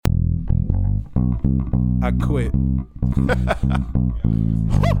I quit.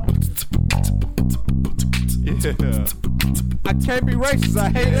 Yeah. I can't be racist. I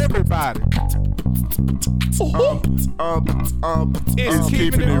hate everybody. It's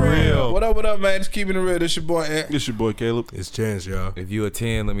keeping it real. What up, man? It's keeping it real. This your boy Ant. It's your boy Caleb. It's Chance, y'all. If you a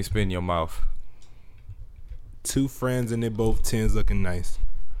 10, let me spin your mouth. 2 friends and they both 10s looking nice.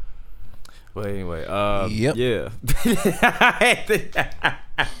 But anyway, Yep. yeah.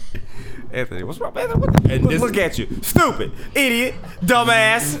 Anthony, what's wrong, man? Look at you. Stupid, idiot,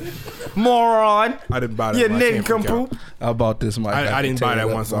 dumbass, moron. I didn't buy that. You one. I can't freak out. nincompoop. I bought this mic. I didn't buy that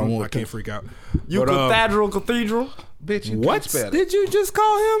one, so I want can't freak out. You But, cathedral. Bitch, you What can't spell it. did you just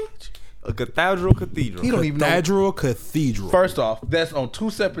call him? A cathedral cathedral. He don't even know. Cathedral. First off, that's on 2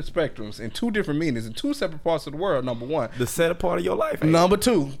 separate spectrums and 2 different meanings in 2 separate parts of the world. Number 1. The set part of your life. Ain't Number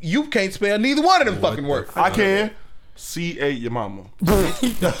 2, you can't spell neither one of them fucking words. I can. C8 your mama.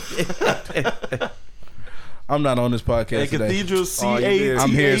 I'm not on this podcast A today. cathedral C8. I'm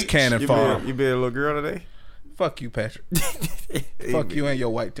here as Cannon You Farm. been a little girl today? Fuck you, Patrick. Fuck you and your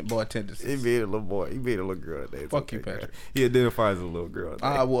white boy tendencies. He being a little boy. He being a little girl today. It's Fuck you, okay, Patrick. man. He identifies as a little girl today.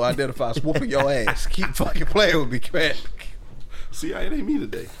 I will identify as whooping your ass. Keep fucking playing with me, Patrick. See, it ain't me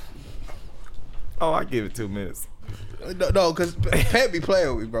today. Oh, I give it 2 minutes. No, because Pat be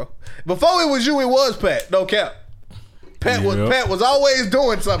playing with me, bro. Before it was you, it was Pat. No cap. Pat was always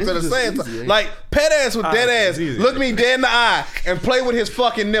doing something or saying something. Like, Pat ass was dead ass. Look me dead in the eye and play with his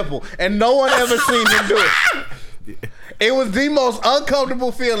fucking nipple. And no one ever seen him do it. It was the most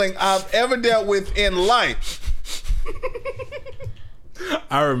uncomfortable feeling I've ever dealt with in life.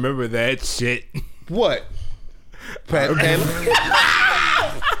 I remember that shit. What? Pat,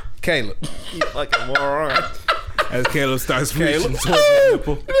 Caleb. You fucking moron. As Caleb starts Caleb. reaching towards his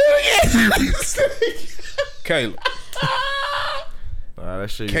nipple. Caleb. That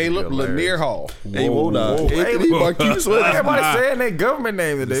shit Caleb Lanier Hall. Hey, whoa, nah. Hey, Marquise, everybody saying their government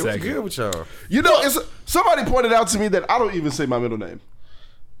name today. What's Second. good with y'all? You know, somebody pointed out to me that I don't even say my middle name.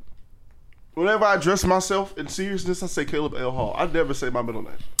 Whenever I address myself in seriousness, I say Caleb L. Hall. I never say my middle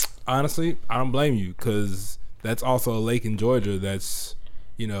name. Honestly, I don't blame you because that's also a lake in Georgia that's,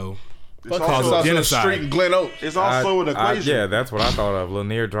 It's Fuck, also, also a genocide. street in Glen Oaks. it's also an equation. Yeah, that's what I thought of.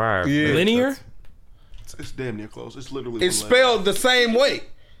 Lanier Drive. Yeah. Linear? It's damn near close. It's literally It's one letter. spelled the same way.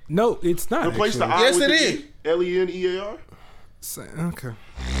 No, it's not. Replace the actually. I Yes, with it the is. Lenear. Okay.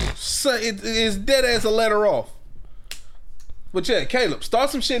 So it's dead as a letter off. But yeah, Caleb, start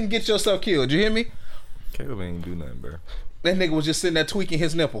some shit and get yourself killed. You hear me? Caleb ain't do nothing, bro. That nigga was just sitting there tweaking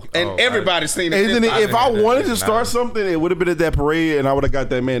his nipple. And Oh, everybody seen it. And then if I didn't- wanted to didn't start matter. something, it would have been at that parade, and I would have got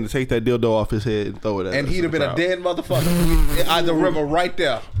that man to take that dildo off his head and throw it at And us he'd in have the been a crowd. dead motherfucker. Out the river right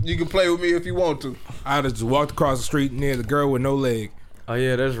there. You can play with me if you want to. I just walked across the street near the girl with no leg. Oh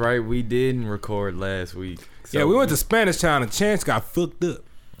yeah, that's right. We didn't record last week. So Yeah, we went to Spanish Town and Chance got fucked up.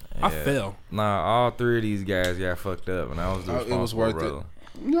 I fell. Nah, all 3 of these guys got fucked up, and I was the Oh, it responsible was worth brother.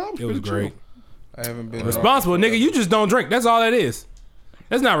 No, It was great. I haven't been Responsible, nigga. You just don't drink. That's all that is.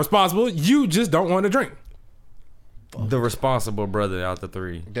 That's not responsible. You just don't want to drink. The responsible brother out the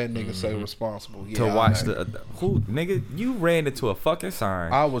 3. That nigga say responsible. Yeah, To I watch know. who nigga, you ran into a fucking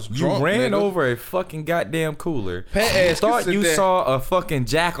sign. I was drunk, You ran nigga. over a fucking goddamn cooler. Pat You ass thought could sit you there. saw a fucking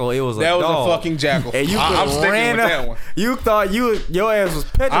jackal. It was a That was dog. a fucking jackal. And you I'm could've sticking ran with up. that one. You thought your ass was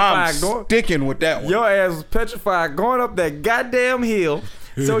petrified I'm going. sticking with that one. Your ass was petrified going up that goddamn hill.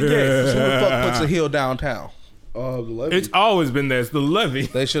 So Who yes, the fuck puts a hill downtown? It's always been there. It's the levee.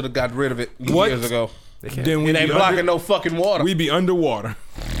 They should have got rid of it What? years ago. Then It ain't blocking no fucking water. We be underwater.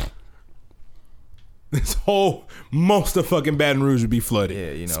 Most of fucking Baton Rouge would be flooded.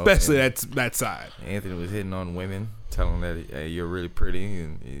 Yeah, you know, especially that side. Anthony was hitting on women, telling that hey, you're really pretty,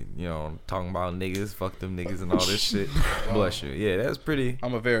 and you know, talking about niggas, fuck them niggas, and all this shit. Bless you. Yeah, that's pretty.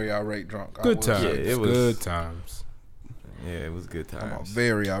 I'm a very irate drunk. I Good will times. say. Yeah, it was- Good times. Yeah, it was good I'm a times.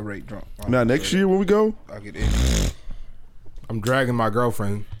 very irate drunk. Now next year when we go, I get in. I'm dragging my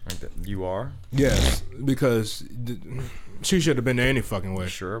girlfriend. You are Yes, because she should have been there any fucking way.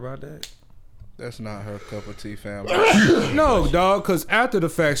 sure about that? That's not her cup of tea, fam. No, dog. Because after the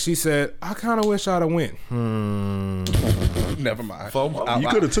fact, she said, "I kind of wish I'd have went." Never mind. you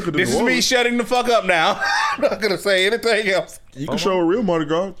could have took it to This New is me Orleans. shutting the fuck up now. I'm not gonna say anything else. You can show a real Mardi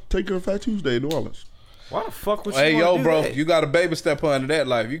Gras. Take her to Fat Tuesday in New Orleans. Why the fuck would Hey you yo, wanna do bro, that? you got a baby step under that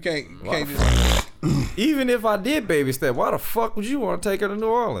life. You can't just Even if I did baby step, why the fuck would you want to take her to New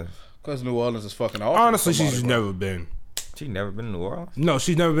Orleans? because New Orleans is fucking awesome. Honestly, for Mardi she's Gras. never been. She never been to New Orleans. No,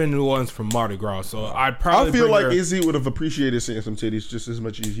 she's never been to New Orleans for Mardi Gras. So I'd probably. I feel bring like her, Izzy would have appreciated seeing some titties just as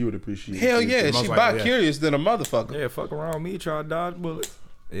much as you would appreciate. Hell seeing yeah, titties. she Most bi likely, yeah. curious than a motherfucker. Yeah, fuck around with me, try to dodge bullets.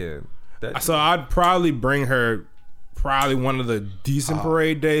 Yeah, So I'd probably bring her one of the decent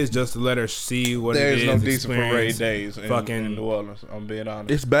parade days just to let her see what it is. There's no decent parade days in New Orleans. I'm being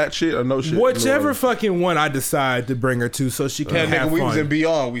honest. It's bad shit or no shit. Whichever fucking one I decide to bring her to, so she can have fun. We was in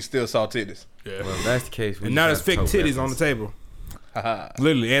Beyond. We still saw titties. Yeah. Well, if that's the case. And now there's fake titties on the table.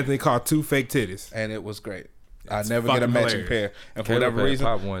 Literally, Anthony caught 2 fake titties, and it was great. I never get a matching pair, and for whatever reason,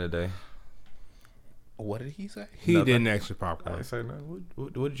 pop one today. What did he say? He didn't actually pop one. I say no.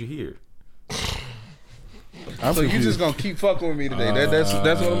 What did you hear? So you just gonna keep fucking with me today? That's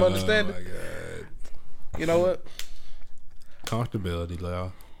what I'm understanding. Oh my God. You know what? Comfortability,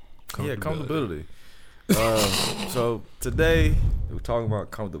 Lyle. Yeah, comfortability. So today we're talking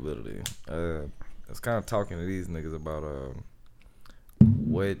about comfortability. I was kind of talking to these niggas about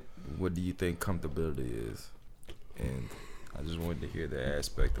what do you think comfortability is, and I just wanted to hear the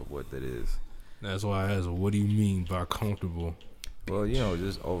aspect of what that is. That's why I asked, what do you mean by comfortable? Well,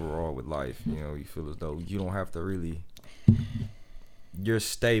 just overall with life, you feel as though you don't have to really. You're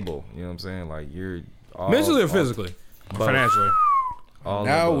stable. You know what I'm saying? Like you're mentally or physically, financially.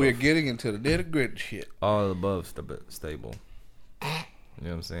 Now we're getting into the nitty-gritty shit. All above stable. You know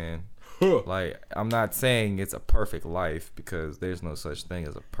what I'm saying? Like, I'm not saying it's a perfect life because there's no such thing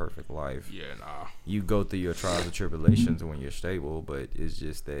as a perfect life. Yeah, nah. You go through your trials and tribulations when you're stable, but it's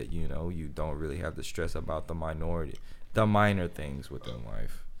just that, you don't really have to stress about the minor things within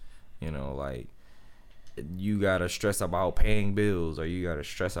life. Like, you gotta stress about paying bills, or you gotta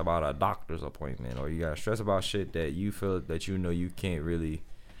stress about a doctor's appointment, or you gotta stress about shit that you feel that you can't really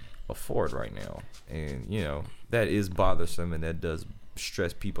afford right now. And, that is bothersome, and that does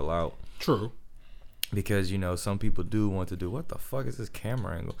stress people out. True. Because, some people do want to do, what the fuck is this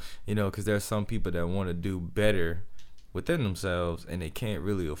camera angle? Because there's some people that want to do better within themselves, and they can't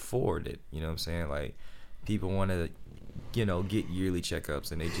really afford it. You know what I'm saying? Like, people want to, get yearly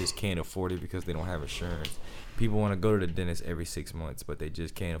checkups, and they just can't afford it because they don't have insurance. People want to go to the dentist every 6 months, but they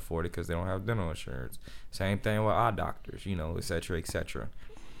just can't afford it because they don't have dental insurance. Same thing with eye doctors, et cetera, et cetera.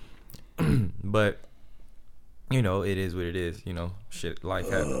 But, it is what it is. Shit, life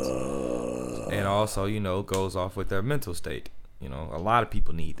happens. And also, goes off with their mental state. A lot of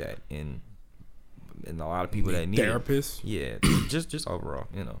people need that, and a lot of people that need therapists. Yeah, just overall,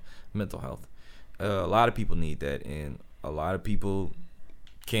 mental health. A lot of people need that, and a lot of people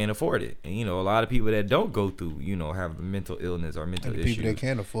can't afford it. And a lot of people that don't go through, have mental illness or mental issues. People that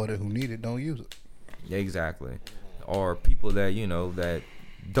can't afford it, who need it, don't use it. Exactly. Or people that that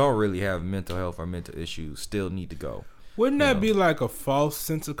don't really have mental health or mental issues still need to go. Wouldn't that be like a false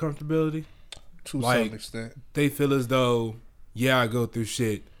sense of comfortability? To some extent. They feel as though, yeah, I go through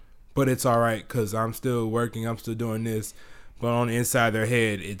shit, but it's all right because I'm still working, I'm still doing this. But on the inside of their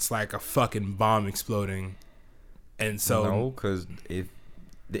head, it's like a fucking bomb exploding. And so... No, because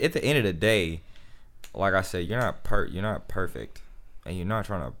at the end of the day, like I said, you're not perfect. And you're not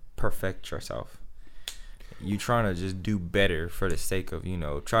trying to perfect yourself. You trying to just do better for the sake of,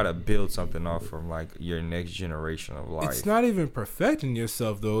 try to build something off from like your next generation of life. It's not even perfecting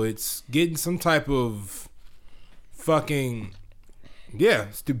yourself though. It's getting some type of fucking,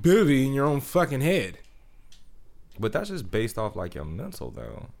 stability in your own fucking head. But that's just based off like your mental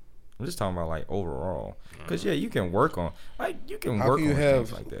though. I'm just talking about like overall. Cause you can work on How can you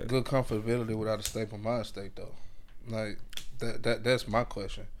have like that? Good comfortability without a stable mind state though? Like that's my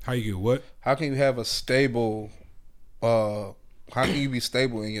question. How you get what? How can you have a stable? How can you be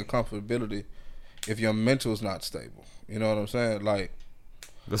stable in your comfortability if your mental is not stable? You know what I'm saying? Like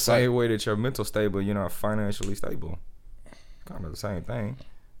the same way that your mental stable, you're not financially stable. Kind of the same thing.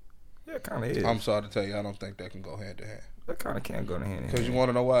 Yeah, it kind of is. I'm sorry to tell you, I don't think that can go hand in hand. That kind of can't go hand in hand. Because you want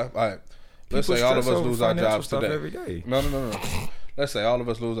to know why? All right, let's say all of us lose our jobs today. Every day. No. Let's say all of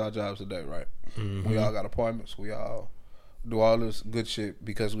us lose our jobs today, right? Mm-hmm. We all got appointments. We all do all this good shit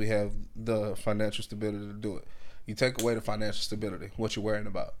because we have the financial stability to do it. You take away the financial stability, what you worrying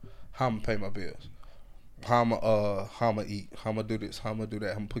about? How I'm gonna pay my bills? How I'm gonna eat? How I'm gonna do this? How I'm gonna do that?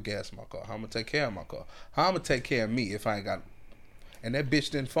 How I'm gonna put gas in my car? How I'm gonna take care of my car? How I'm gonna take care of me if I ain't got? And that bitch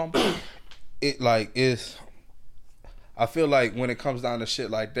didn't fumble. It like is. I feel like when it comes down to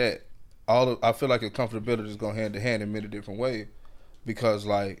shit like that, I feel like your comfortability is going hand to hand in many different ways, because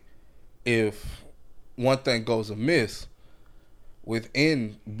like if one thing goes amiss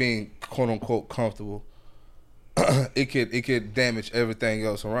within being quote unquote comfortable, it could damage everything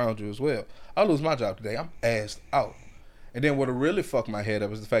else around you as well. I lose my job today. I'm assed out, and then what really fucked my head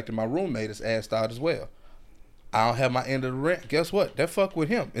up is the fact that my roommate is assed out as well. I don't have my end of the rent. Guess what? That fuck with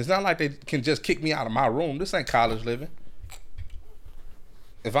him. It's not like they can just kick me out of my room. This ain't college living.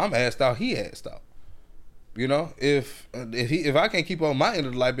 If I'm assed out, he assed out. You know, if I can't keep on my end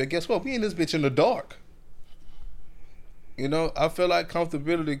of the light, but guess what? We in this bitch in the dark. You know, I feel like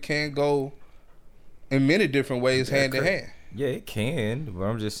comfortability can go in many different ways, hand in hand. Yeah, it can, but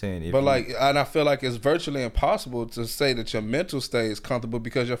I'm just saying. And I feel like it's virtually impossible to say that your mental state is comfortable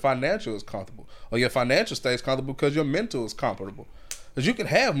because your financial is comfortable, or your financial state is comfortable because your mental is comfortable. Because you can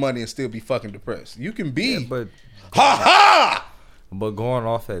have money and still be fucking depressed. You can be, but ha. But going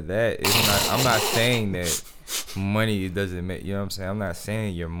off of that, I'm not saying that money doesn't make, you know what I'm saying? I'm not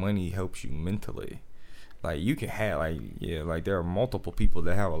saying your money helps you mentally. Like, you can have, like there are multiple people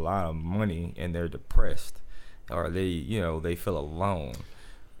that have a lot of money and they're depressed, or they feel alone.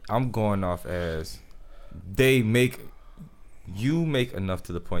 I'm going off as you make enough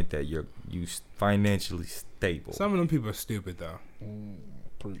to the point that you financially stable. Some of them people are stupid though.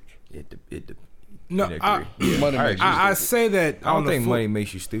 Preach. No, I say that. I don't think money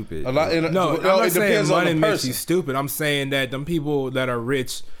makes you stupid. I'm not saying money makes you stupid. I'm saying that them people that are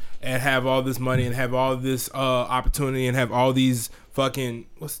rich and have all this money and have all this opportunity and have all these fucking,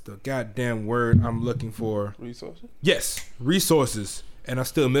 what's the goddamn word I'm looking for? Resources? Yes, resources, and are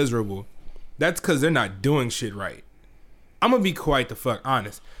still miserable. That's because they're not doing shit right. I'm gonna be quite the fuck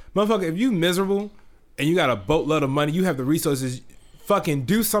honest. Motherfucker, if you miserable and you got a boatload of money, you have the resources, fucking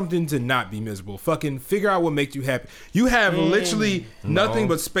do something to not be miserable. Fucking figure out what makes you happy. You have literally nothing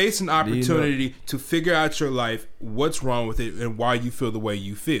but space and opportunity to figure out your life, what's wrong with it, and why you feel the way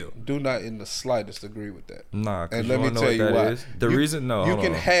you feel. Do not in the slightest agree with that. Nah, and let me tell you why. You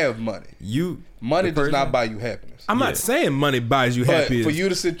can have money. Money does not buy you happiness. I'm not saying money buys you happiness. For you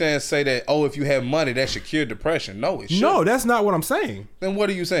to sit there and say that, if you have money, that should cure depression. No, it shouldn't. No, that's not what I'm saying. Then what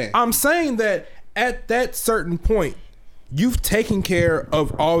are you saying? I'm saying that at that certain point, you've taken care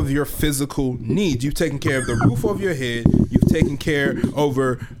of all of your physical needs. You've taken care of the roof over your head. You've taken care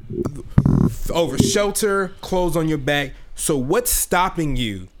over shelter, clothes on your back. So what's stopping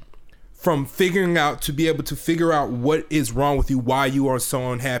you from to be able to figure out what is wrong with you, why you are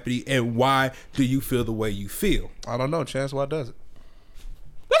so unhappy, and why do you feel the way you feel? I don't know, Chance. Why does it?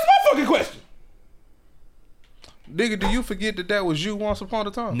 That's my fucking question. Nigga, do you forget that was you once upon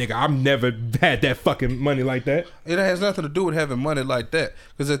a time? Nigga, I've never had that fucking money like that. It has nothing to do with having money like that.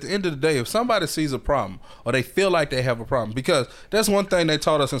 Because at the end of the day, if somebody sees a problem or they feel like they have a problem, because that's one thing they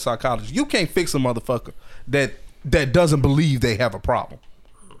taught us in psychology. You can't fix a motherfucker that doesn't believe they have a problem.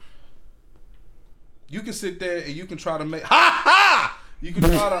 You can sit there and you can try to make... You can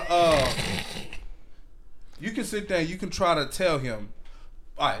try to... You can sit there and you can try to tell him,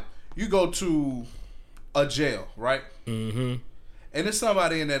 all right, you go to a jail, right? Mm-hmm. And there's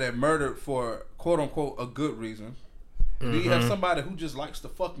somebody in there that murdered for quote unquote a good reason. Mm-hmm. Then you have somebody who just likes to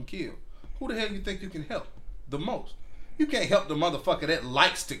fucking kill. Who the hell you think you can help the most? You can't help the motherfucker that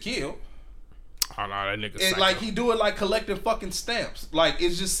likes to kill. Oh no, that nigga. It's like he do it like collecting fucking stamps. Like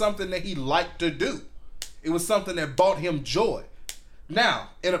it's just something that he liked to do. It was something that brought him joy. Now,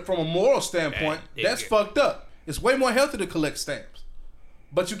 from a moral standpoint, that's fucked up. It's way more healthy to collect stamps.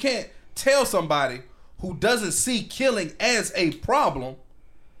 But you can't tell somebody who doesn't see killing as a problem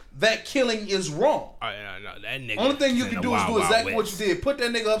that killing is wrong. Oh, no, that nigga. Only thing you can do is do exactly what you did. Put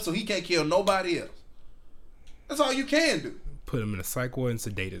that nigga up so he can't kill nobody else. That's all you can do. Put him in a psych ward and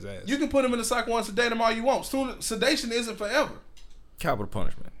sedate his ass. You can put him in a psych ward and sedate him all you want. Sedation isn't forever. Capital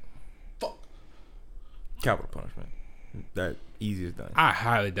punishment. Fuck. Capital punishment. That easy as done. I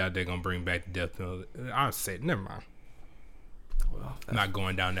highly doubt they're gonna bring back the death penalty. I'll say, never mind. Well, not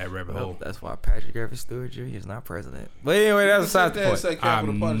going down that rabbit hole. That's why Patrick Evans Stewart Jr. is not president. But anyway, that's aside the point.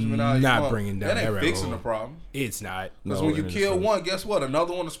 I'm not bringing down that rabbit hole. That ain't fixing the problem. It's not. Because when you kill one, guess what?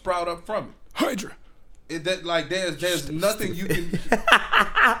 Another one will sprout up from it. Hydra. There's nothing you can.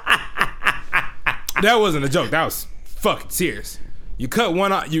 That wasn't a joke. That was fucking serious. You cut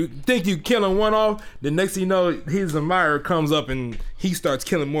one off. You think you killing one off. The next thing you know, his admirer comes up and he starts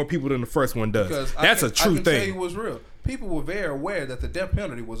killing more people than the first one does. Because that's a true thing. I can tell you what's real. People were very aware that the death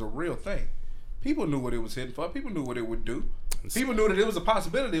penalty was a real thing. People knew what it was hitting for. People knew what it would do. People knew that it was a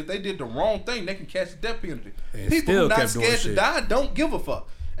possibility if they did the wrong thing, they can catch the death penalty. People who are not scared to die don't give a fuck.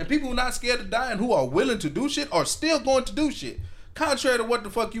 And people who are not scared to die and who are willing to do shit are still going to do shit. Contrary to what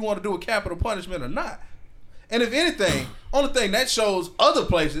the fuck you want to do with capital punishment or not. And if anything, only thing that shows other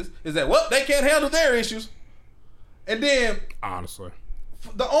places is that, well, they can't handle their issues. And then, honestly,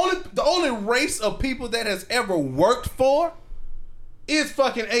 the only race of people that has ever worked for is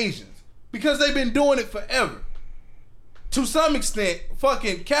fucking Asians. Because they've been doing it forever. To some extent,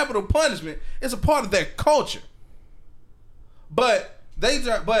 fucking capital punishment is a part of their culture. But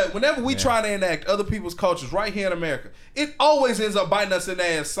But whenever we try to enact other people's cultures right here in America, it always ends up biting us in the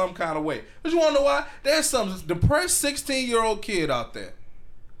ass some kind of way. But you want to know why? There's some depressed 16-year-old kid out there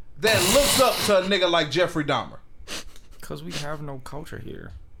that looks up to a nigga like Jeffrey Dahmer. Because we have no culture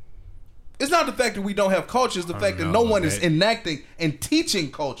here. It's not the fact that we don't have culture. It's the fact that no one is enacting and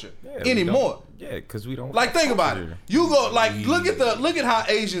teaching culture anymore. Yeah, because we don't. Like, think about it. You go look at how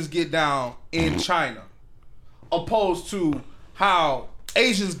Asians get down in China, opposed to how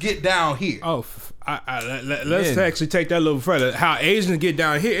Asians get down here. Oh, let's actually take that a little further. How Asians get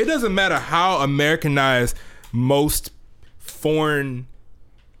down here. It doesn't matter how Americanized most foreign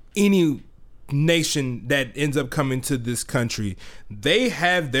any nation that ends up coming to this country, they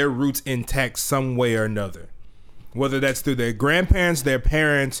have their roots intact some way or another. Whether that's through their grandparents, their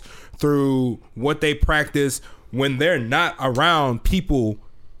parents, through what they practice when they're not around people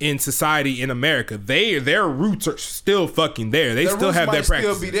in society in America, their roots are still fucking there. They still have their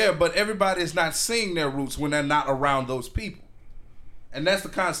practices. Still be there, but everybody is not seeing their roots when they're not around those people, and that's the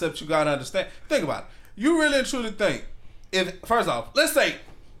concept you gotta understand. Think about it. You really and truly think if first off, let's say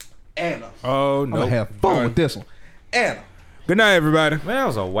Anna. Oh no, I'm gonna have fun with this one. Anna. Good night, everybody. Man, that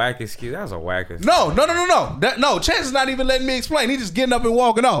was a whack excuse. That was a whack excuse. No. Chance is not even letting me explain. He's just getting up and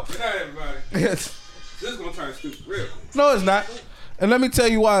walking off. Good night, everybody. This is gonna turn stupid real quick. No, it's not. And let me tell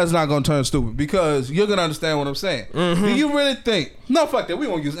you why it's not going to turn stupid. Because you're going to understand what I'm saying. Mm-hmm. Do you really think... No, fuck that. We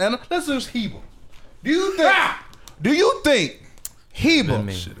won't use Anna. Let's use Heba. Do you think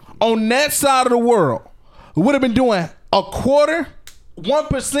Heba on that side of the world would have been doing 1%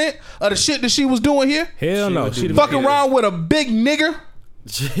 of the shit that she was doing here? Hell no. She'd fucking around with a big nigger?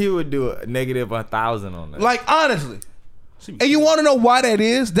 She would do a negative 1,000 on that. Like, honestly. And you want to know why that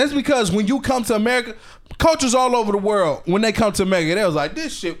is? That's because when you come to America... Cultures all over the world, when they come to America, they was like,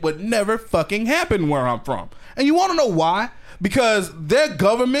 this shit would never fucking happen where I'm from. And you want to know why? Because their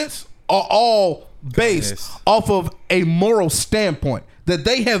governments are all based off of a moral standpoint that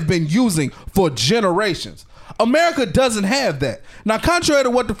they have been using for generations. America doesn't have that. Now, contrary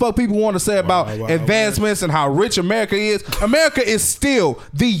to what the fuck people want to say about advancements and how rich America is still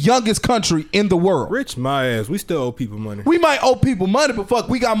the youngest country in the world. Rich my ass. We still owe people money. We might owe people money, but fuck,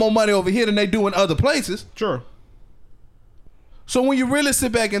 we got more money over here than they do in other places. Sure. So when you really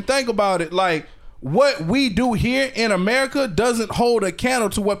sit back and think about it, like, what we do here in America doesn't hold a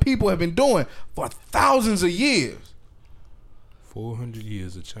candle to what people have been doing for thousands of years. 400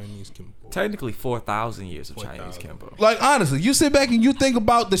 years of Chinese Kimbo. Technically 4,000 years of Chinese Kimbo. Like, honestly, you sit back and you think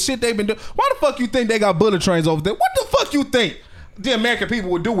about the shit they've been doing. Why the fuck you think they got bullet trains over there? What the fuck you think the American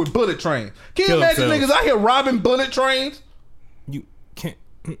people would do with bullet trains? Can you imagine niggas out here robbing bullet trains? You can't.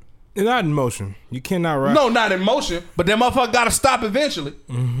 Not in motion. You cannot rob. No, not in motion. But that motherfucker got to stop eventually.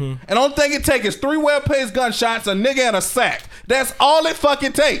 Mm-hmm. And the only thing it takes is 3 well-placed gunshots, a nigga, and a sack. That's all it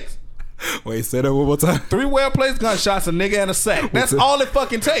fucking takes. Wait, say that one more time. 3 well-placed gunshots, a nigga, and a sack. That's all it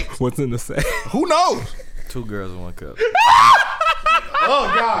fucking takes. What's in the sack? Who knows? 2 girls in 1 cup.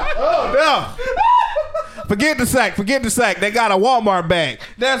 Oh, God. Oh, no. Forget the sack. They got a Walmart bag.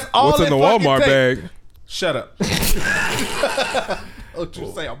 That's all. What's in the Walmart bag? Shut up. Don't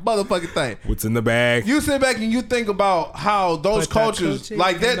you say a motherfucking thing. What's in the bag? You sit back and you think about how those cultures,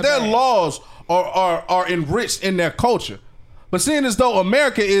 like their laws are enriched in their culture. But seeing as though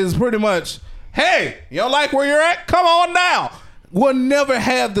America is pretty much, hey, you don't like where you're at? Come on now. We'll never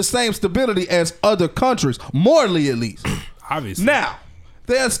have the same stability as other countries, morally at least. Obviously. Now,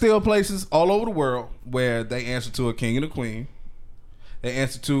 there are still places all over the world where they answer to a king and a queen. They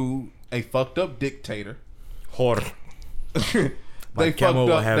answer to a fucked up dictator. Whore. They fucked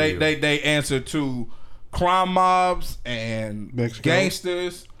up. They answer to crime mobs and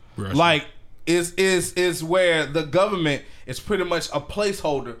gangsters. Russia. Like, is where the government is pretty much a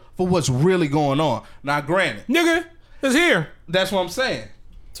placeholder for what's really going on. Now, granted, nigga, it's here. That's what I'm saying.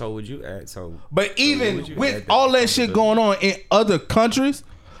 So would you add? But even with all that shit going on in other countries,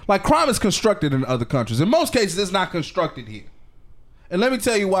 like, crime is constructed in other countries. In most cases, it's not constructed here. And let me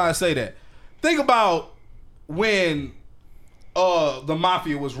tell you why I say that. Think about when the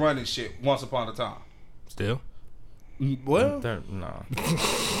mafia was running shit once upon a time. Still. Well, no.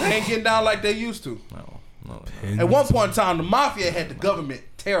 They ain't getting down like they used to. No. At one point in time, the mafia had the government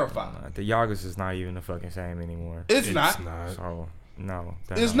terrified. The Yoggers is not even the fucking same anymore. It's not. So, no.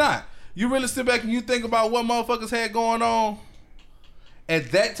 It's not. You really sit back and you think about what motherfuckers had going on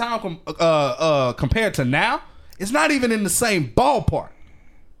at that time compared to now. It's not even in the same ballpark.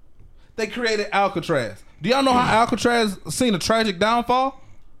 They created Alcatraz. Do y'all know how Alcatraz seen a tragic downfall?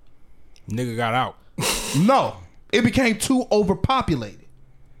 Nigga got out. No. It became too overpopulated.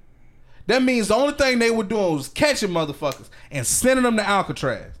 That means the only thing they were doing was catching motherfuckers and sending them to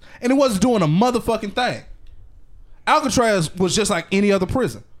Alcatraz. And it wasn't doing a motherfucking thing. Alcatraz was just like any other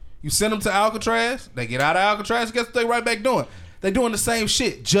prison. You send them to Alcatraz, they get out of Alcatraz, guess what they right back doing? They doing the same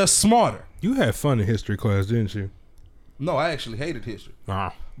shit, just smarter. You had fun in history class, didn't you? No, I actually hated history.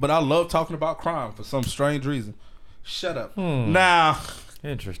 Uh-huh. But I love talking about crime for some strange reason. Shut up. Now,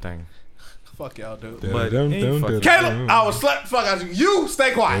 Interesting. fuck y'all, dude. But Caleb, I will slap the fuck out of you. You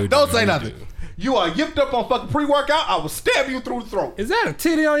stay quiet. Don't say nothing. You are yipped up on fucking pre-workout. I will stab you through the throat. Is that a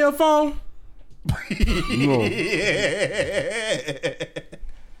titty on your phone?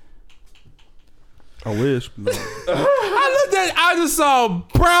 I wish. No. I just saw a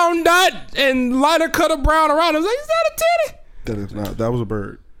brown dot and lighter cut of brown around. I was like, is that a titty? That is not. That was a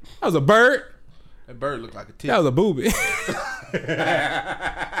bird. That was a bird. That bird looked like a titty. That was a booby.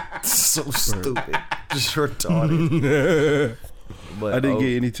 So stupid. Just retarded. But I didn't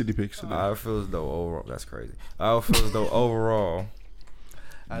get any titty pics today. I feel as though overall, that's crazy. I feel as though overall,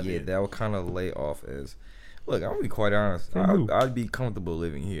 that would kind of lay off as. Look, I'm gonna be quite honest. I'd be comfortable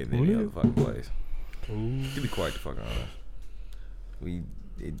living here than any other fucking place. To be quite the fuck honest.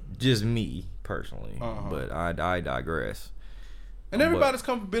 Just me personally, but I digress. And everybody's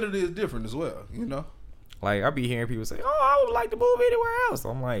comfortability is different as well, you know. Like, I be hearing people say, "Oh, I would like to move anywhere else."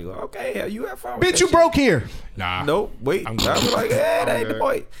 I'm like, "Okay, you have fun." Bitch, you broke here. Nah. Nope. Wait. I'm like, that ain't the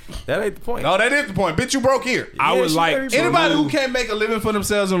point. That ain't the point. No, that is the point. Bitch, you broke here. I would like anybody who can't make a living for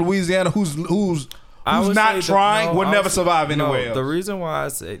themselves in Louisiana, who's not trying, would never survive anywhere else.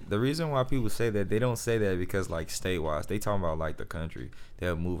 The reason why people say that, they don't say that because like state wise, they talking about like the country.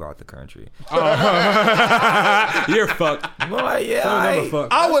 They'll move out the country. You're fucked. I'm like, yeah,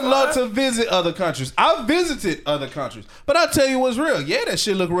 I would love to visit other countries. I've visited other countries, but I'll tell you what's real. Yeah, that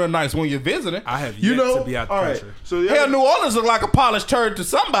shit look real nice when you're visiting. I have yet to be out the country. Right. So hell, New Orleans look like a polished turd to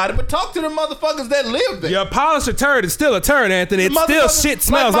somebody, but talk to the motherfuckers that live there. Your polished turd is still a turd, Anthony. It still shit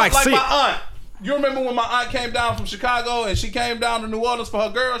smells like shit. My aunt. You remember when my aunt came down from Chicago and she came down to New Orleans for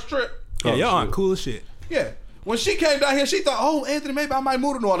her girls trip? Yeah, your aunt cool as shit. Yeah. When she came down here, she thought, "Oh, Anthony, maybe I might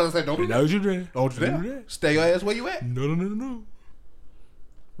move to New Orleans." I said, "Don't do that. Don't you do Don't do that. Stay your ass where you at." No.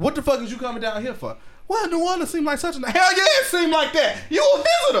 What the fuck is you coming down here for? Well, New Orleans seemed like such a... Hell yeah, it seemed like that. You a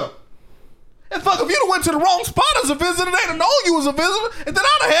visitor. And fuck, if you went to the wrong spot as a visitor, they'd have known you was a visitor, and then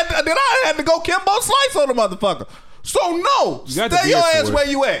I'd had to go Kimbo Slice on the motherfucker. So no, stay your ass where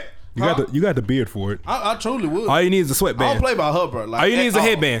you at. You got the beard for it. I truly would. All you need is a sweatband. I don't play by her, bro. Like, all you need is a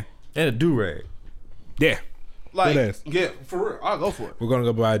headband and a do-rag. Yeah. Like, yeah, for real. I'll go for it. We're gonna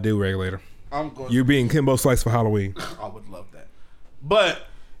go buy a do-rag later. I'm going. You being Kimbo Slice for Halloween. I would love that. But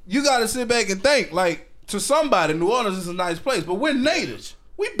you got to sit back and think. Like, to somebody, New Orleans is a nice place, but we're natives.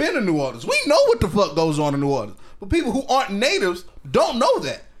 We've been to New Orleans. We know what the fuck goes on in New Orleans. But people who aren't natives don't know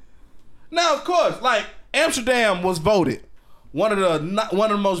that. Now, of course, like Amsterdam was voted one of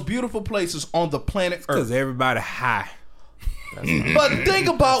the most beautiful places on the planet Earth. Because everybody high. But think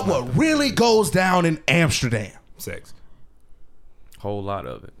about what really goes down in Amsterdam. Sex. Whole lot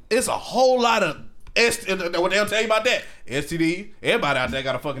of it. It's a whole lot of what they'll tell you about that. STD. Everybody out there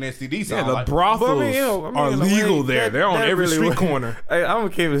got a fucking STD. Yeah, the brothels are legal there. They're on every street corner. Hey, I'm gonna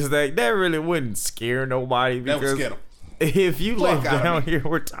keep it that. That really wouldn't scare nobody because that would scare them. If you live down here,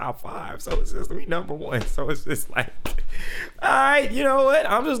 we're top 5, so it's just we number 1. So it's just like, all right, you know what?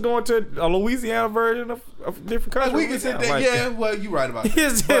 I'm just going to a Louisiana version of different countries. We can sit there. Like, yeah, well, you're right about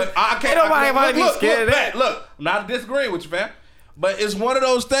that. But I can't. Nobody be scared of that. Look, I'm not disagreeing with you, fam. But it's one of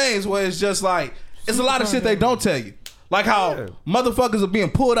those things where it's just like it's a lot of shit they don't tell you. Like how motherfuckers are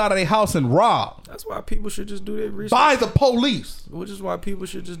being pulled out of their house and robbed. That's why people should just do their research. By the police. Which is why people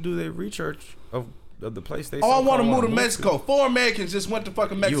should just do their research of the place they. I want to move to Mexico. 4 Americans just went to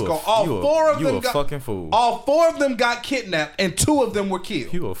fucking Mexico. All 4 of them got fucking fool. All 4 of them got kidnapped, and 2 of them were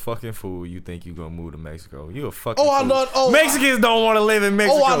killed. You a fucking fool. You think you gonna move to Mexico? You a fucking. I fool. love. Mexicans don't want to live in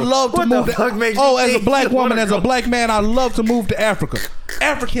Mexico. I love to move. As a black woman, as a black man, I love to move to Africa.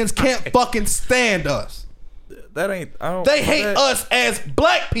 Africans can't fucking stand us. That ain't. They hate us as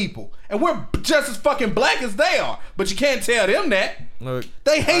black people, and we're just as fucking black as they are. But you can't tell them that. Look,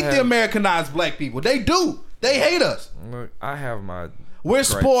 they hate the Americanized black people. They do. They hate us. Look, I have my. We're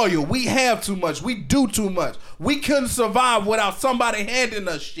spoiled. We have too much. We do too much. We couldn't survive without somebody handing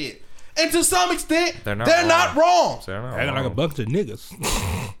us shit. And to some extent, they're not wrong. They're like a bunch of niggas.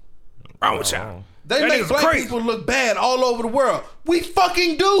 Wrong with y'all. They make black people look bad all over the world. We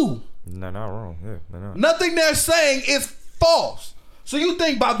fucking do. They're not wrong. Yeah, they're not. Nothing they're saying is false. So you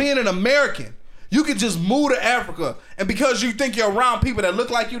think by being an American, you can just move to Africa, and because you think you're around people that look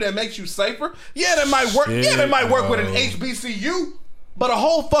like you, that makes you safer? Yeah, that might work. Yeah, that might work with an HBCU. but a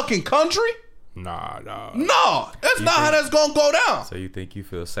whole fucking country? Nah. No, that's not how that's gonna go down. So you think you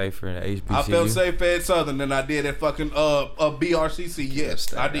feel safer in HBCU? I felt safer at Southern than I did at fucking BRCC.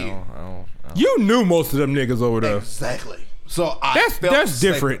 Yes, I did. I don't. You knew most of them niggas over there. Exactly. So That's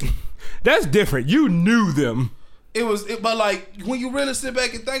different. That's different. You knew them. But like when you really sit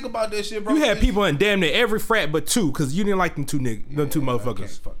back and think about that shit, bro. You had people in damn near every frat but two, because you didn't like them two motherfuckers. I can't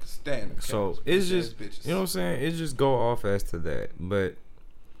fucking stand them. So it's just, you know what I'm saying? It just go off as to that. But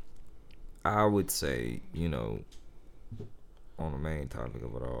I would say, you know, on the main topic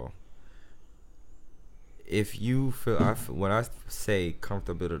of it all, if you feel, when I say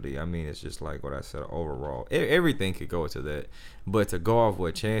comfortability, I mean it's just like what I said overall. Everything could go into that, but to go off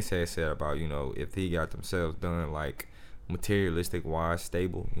what Chance had said about, you know, if he got themselves done like materialistic wise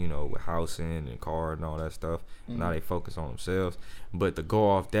stable, you know, with housing and car and all that stuff, now they focus on themselves. But to go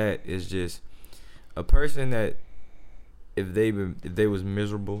off that is just a person that if they was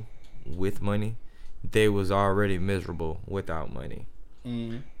miserable with money, they was already miserable without money.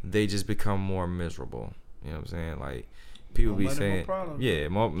 They just become more miserable. You know what I'm saying? Like, people be saying,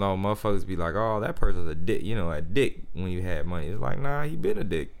 motherfuckers be like, oh, that person's a dick, you know, a dick when you had money. It's like, nah, he been a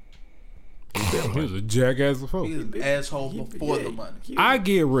dick. He was a jackass before. He was an asshole before the money. I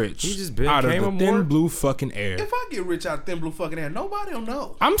get rich He just been out of came the up thin more. blue fucking air. If I get rich out of thin blue fucking air, nobody will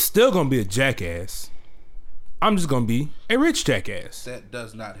know. I'm still gonna be a jackass. I'm just gonna be a rich jackass. That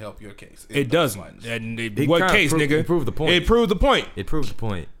does not help your case. It doesn't. He What kinda case, nigga? It proved the point. It proved the point. It proved the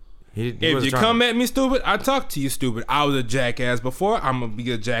point. He If wasn't you trying come to- at me stupid, I talk to you stupid. I was a jackass before. I'm gonna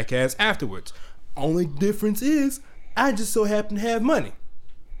be a jackass afterwards. Only difference is I just so happen to have money.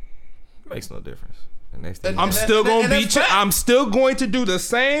 makes no difference. The next thing I'm still gonna be. I'm still going to do the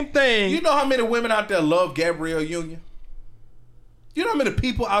same thing. You know how many women out there love Gabrielle Union? You know how many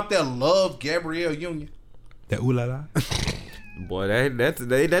people out there love Gabrielle Union? That ooh la la. boy, that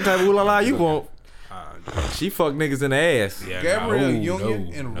type of ooh la la you want. She fuck niggas in the ass. Yeah, Gabrielle no, Union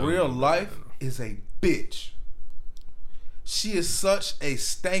no, in no. real life is a bitch. She is such a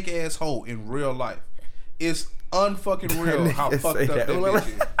stank ass hoe in real life. It's unfucking real how Nigga fucked say up that. that bitch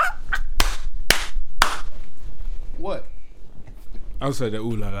is. What? I'll say that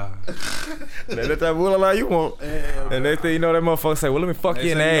ooh la la. That type of ooh la la you want. And next thing you know, that motherfucker say, well, let me fuck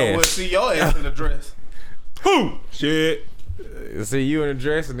you in the You know ass. what? See your ass in the dress. Who? Shit. See you in the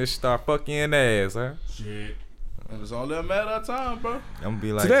dress and then she start fucking you in the ass, huh? Shit. And it's only a matter of time, bro. I'm gonna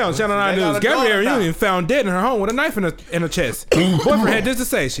be like, Today on Channel 9 they News, got a dog Gabrielle now. Union found dead in her home with a knife in her chest. Boyfriend had this to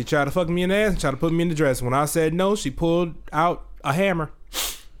say: she tried to fuck me in the ass and tried to put me in the dress. When I said no, she pulled out a hammer.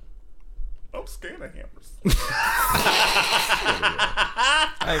 I'm scared of hammers.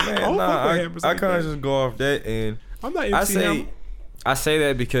 hey man, don't nah, fuck with I hammers kind like of that. just go off that, and I'm not MC Hammer. I say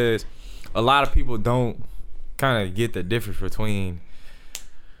that because a lot of people don't kind of get the difference between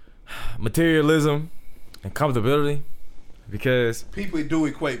materialism and comfortability, because People do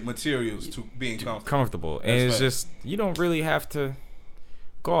equate materials to being comfortable. and That's it's right. just, you don't really have to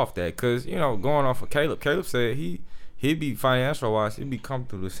go off that, because, you know, going off of Caleb said he'd be financial wise, he'd be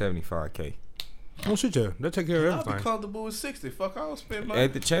comfortable with $75K. Oh shit, yeah, that take care of I'll be everything. comfortable with 60. Fuck, I don't spend money.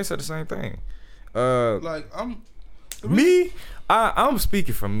 At the chance of the same thing. Like I'm Me, I'm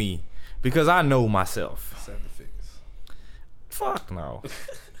speaking for me because I know myself. 7 figures. Fuck no.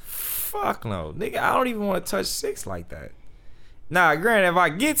 Fuck no. Nigga, I don't even want to touch 6 like that. Nah, granted, if I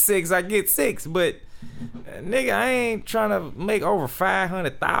get 6, I get 6, but nigga, I ain't trying to make over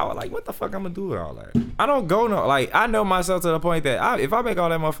 500,000. Like, what the fuck I'm gonna do with all that? I don't go no, like, I know myself to the point that if I make all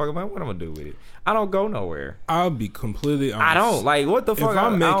that motherfucking money, what I'm gonna do with it? I don't go nowhere. I'll be completely honest. I don't. Like, what the fuck? If I'm I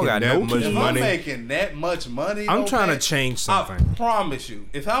don't making got that no much key. If money- I'm making that much money, I'm though, trying man, to change I something. promise you,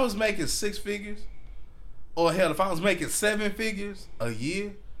 if I was making 6 figures, or hell, if I was making 7 figures a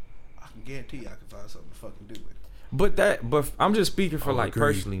year, I can guarantee I can find something to fucking do with it. But I'm just speaking for, like, agree.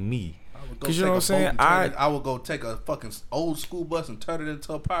 personally me. I would go Cause you take know what I'm a saying? boat and I would go take a fucking old school bus and turn it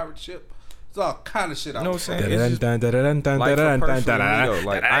into a pirate ship. It's all kind of shit. You know what I'm saying? Dun, It's just, dun, dun, dun, dun, like, dun, for dun, personally dun, me, dun, though,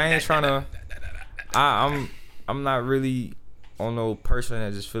 like, I ain't trying to. I'm not really on no person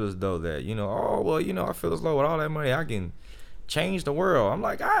that just feels as though that, you know, oh well, you know, I feel as though with all that money I can change the world. I'm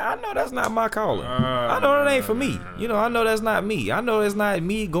like, I know that's not my calling. I know that ain't for me. You know, I know that's not me. I know that's not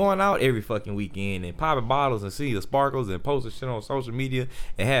me going out every fucking weekend and popping bottles and seeing the sparkles and posting shit on social media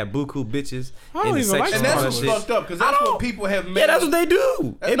and have buku bitches I don't in the even like section And and all that's that what's shit. fucked up because that's what people have made. Yeah, that's what they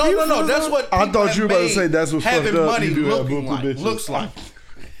do. And No, people feel that's as what I people thought have you were about to made say that's what's having fucked up. money You do have looking buku like, bitches. looks like.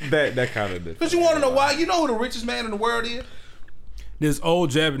 that kind of. Because you want to know why? You know who the richest man in the world is? This old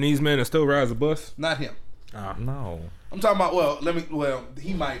Japanese man that still rides a bus. Not him. No. I'm talking about,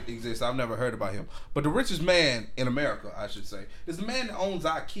 he might exist. I've never heard about him. But the richest man in America, I should say, is the man that owns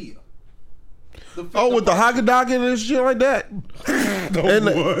IKEA. With the Haagen-Dazs and shit like that. and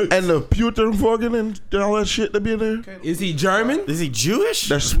the Putin fucking and all that shit that be in there. Okay. Is he German? Is he Jewish?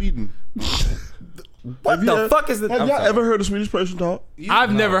 That's Sweden. What the fuck is that? Have y'all ever heard a Swedish person talk?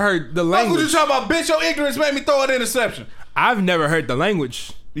 I've never heard the Fuck language. what you talking about, bitch? Your ignorance made me throw an interception. I've never heard the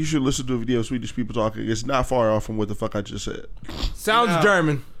language. You should listen to a video of Swedish people talking. It's not far off from what the fuck I just said. Sounds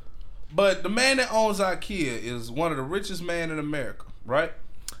German. But the man that owns IKEA is one of the richest men in America, right?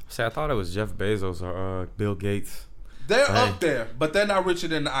 See, I thought it was Jeff Bezos or Bill Gates. They're up there, but they're not richer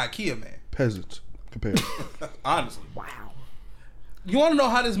than the IKEA man. Peasants compared. Honestly. Wow. You want to know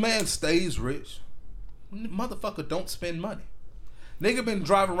how this man stays rich? Motherfucker don't spend money. Nigga been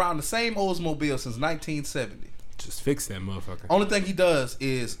driving around the same Oldsmobile since 1970. Just fix that motherfucker. Only thing he does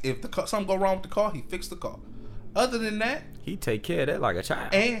is if something go wrong with the car, he fix the car. Other than that, he take care of that like a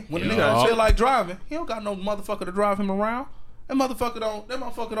child. And when the nigga feel like driving, he don't got no motherfucker to drive him around. That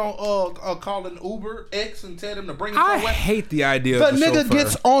motherfucker don't call an Uber X and tell him to bring him somewhere. I hate the idea the of the nigga chauffeur.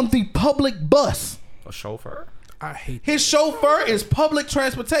 gets on the public bus. A chauffeur? I hate his chauffeur is public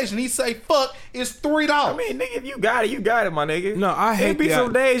transportation. He say fuck, it's $3. I mean, nigga, if you got it, my nigga. No, I hate be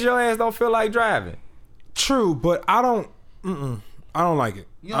some days your ass don't feel like driving. True, but I don't like it.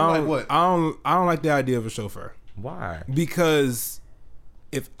 You don't like what? I don't like the idea of a chauffeur. Why? Because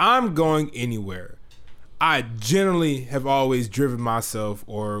if I'm going anywhere, I generally have always driven myself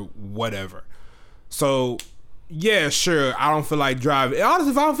or whatever. So, yeah, sure, I don't feel like driving.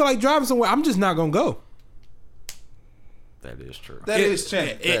 Honestly, if I don't feel like driving somewhere, I'm just not gonna go. That is true. That is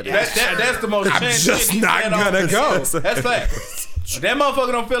Chan. That's the most Chan. I'm just not gonna go. That's fact. That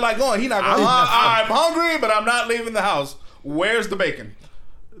motherfucker don't feel like going. He not going. I'm hungry, but I'm not leaving the house. Where's the bacon?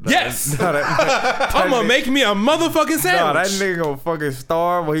 Yes. I'm gonna make me a motherfucking sandwich. Nah, that nigga gonna fucking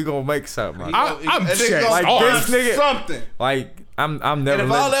starve or he gonna make something. I'm checked. Like this nigga. Something. Like I'm never.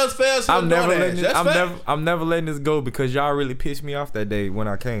 And if all else fails, I'm never letting this go because y'all really pissed me off that day when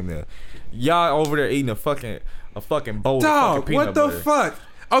I came there. Y'all over there eating a fucking bowl of fucking peanut what the butter. fuck?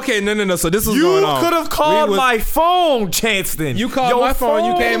 Okay, no. So this was going on. You could have called my phone, Chanston. You called my phone.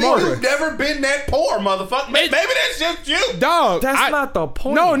 You came over. You've never been that poor, motherfucker. Maybe that's just you, dog. That's not the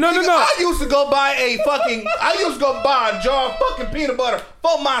point. No. I used to go buy a jar of fucking peanut butter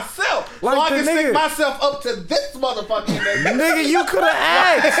for myself, like so I can nigga. stick myself up to this motherfucking nigga. You could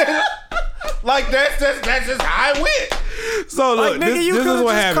have asked. Like that's just how I went. So look, like, nigga, this is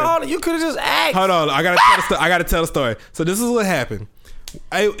what happened. You could have just asked. Hold on, I gotta tell the story. So this is what happened.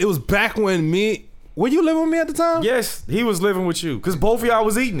 It was back when were you living with me at the time? Yes, he was living with you because both of y'all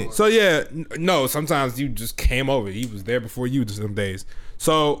was eating it. So yeah, no. Sometimes you just came over. He was there before you some days.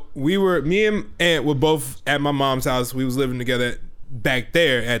 So me and Aunt were both at my mom's house. We was living together back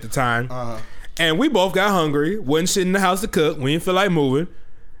there at the time, and we both got hungry. Wasn't shit in the house to cook. We didn't feel like moving.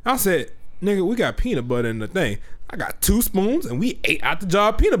 I said, "Nigga, we got peanut butter in the thing." I got 2 spoons and we ate out the jar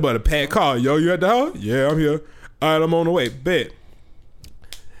of peanut butter. Pat called, "Yo, you at the house?" "Yeah, I'm here." "All right, I'm on the way." Bet.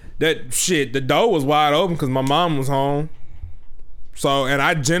 That shit, the door was wide open because my mom was home. So, and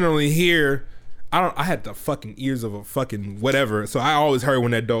I generally hear, I had the fucking ears of a fucking whatever. So I always heard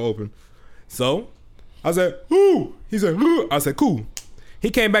when that door opened. So I said, "Who?" He said, "Who?" I said, "Cool." He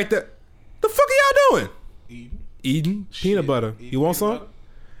came back there. "The fuck are y'all doing?" Eating peanut butter. You want some? Butter?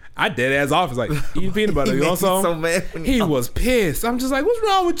 I dead ass off. It's like, eating peanut butter. You want some? So mad he was pissed. I'm just like, what's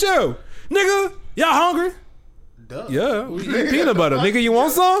wrong with you? Nigga, y'all hungry? Duh. Yeah, we eat peanut butter. Nigga, you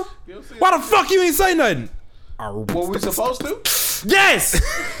want some? Why the fuck you ain't say nothing? Were we supposed to? Yes.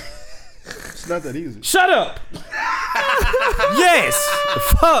 It's not that easy. Shut up. Yes.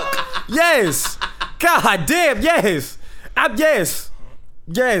 Fuck. Yes. God damn. Yes.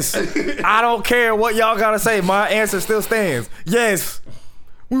 Yes. I don't care what y'all gotta say. My answer still stands. Yes.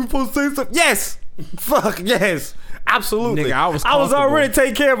 We were supposed to say something. Yes. Fuck. Yes. Absolutely. Nigga, I was already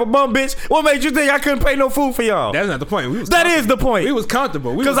taking care of a bum bitch. What made you think I couldn't pay no food for y'all? That's not the point. That is the point. We was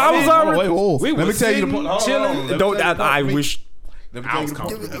comfortable. Because I was already. We Let me tell you the point. Chilling. Don't. I wish. I was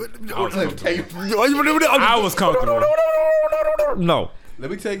comfortable. I was comfortable. No.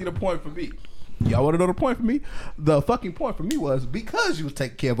 Let me tell you the point for me. Y'all want to know the point for me? The fucking point for me was because you was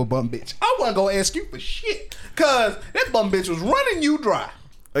taking care of a bum bitch, I wasn't going to ask you for shit. Because that bum bitch was running you dry.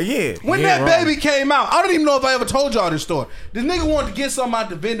 Yeah. When that baby came out, I don't even know if I ever told y'all this story. This nigga wanted to get something out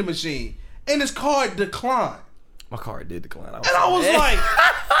the vending machine, and his card declined. My card did decline. I was like,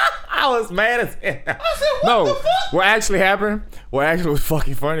 I was mad as hell. I said, what the fuck? What actually happened? What actually was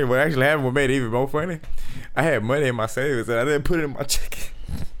fucking funny? What actually happened? What made it even more funny? I had money in my savings and I didn't put it in my checking.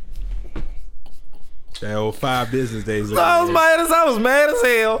 That old 5 business days. So I was mad as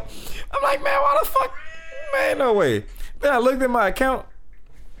hell. I'm like, man, why the fuck? Man, no way. Then I looked at my account.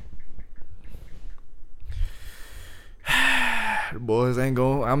 The boys ain't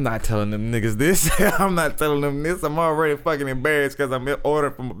going. I'm not telling them niggas this. I'm not telling them this. I'm already fucking embarrassed because I'm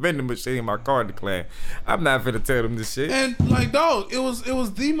ordering from a vending machine in my car decline. I'm not finna tell them this shit. And like, dog, it was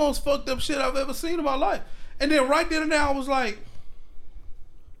the most fucked up shit I've ever seen in my life. And then right there and now, I was like,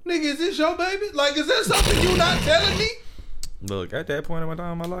 nigga, is this your baby? Like, is there something you not telling me? Look, at that point in my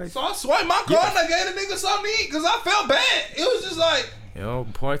time in my life. So I swiped my card and I gave the nigga something to eat because I felt bad. It was just like, you know,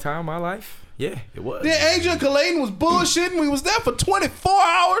 point in time in my life. Yeah, it was. Then Adrian Kaladen was bullshitting. We was there for 24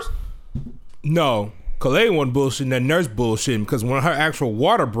 hours. No, Kaladen wasn't bullshitting. That nurse bullshitting because when her actual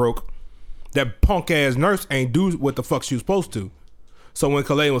water broke, that punk ass nurse ain't do what the fuck she was supposed to. So when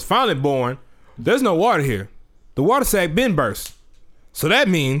Kaladen was finally born, there's no water here. The water sac been burst. So that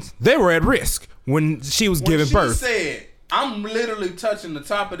means they were at risk when she was giving birth. She said, I'm literally touching the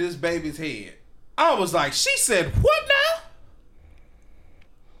top of this baby's head. I was like, she said, what now?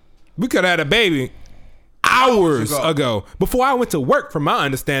 We could have had a baby hours ago. Before I went to work, from my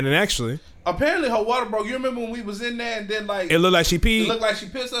understanding, actually. Apparently her water broke. You remember when we was in there and then like... It looked like she peed? It looked like she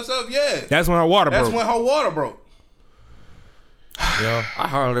pissed herself? Yeah. That's when her water broke. That's when her water broke. Yo, I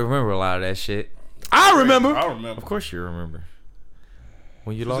hardly remember a lot of that shit. I remember. Of course you remember.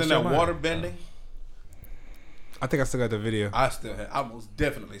 When you lost in your that mind. water bending? I think I still got the video. I most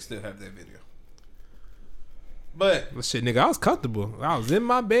definitely still have that video. But shit, nigga, I was comfortable. I was in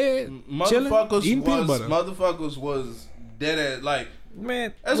my bed, chilling, eating peanut butter. Motherfuckers was dead at like,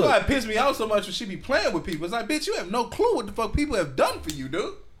 man. That's why it pissed me out so much when she be playing with people. It's like, bitch, you have no clue what the fuck people have done for you,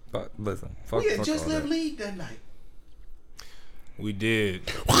 dude. But listen, we had just left league that night. We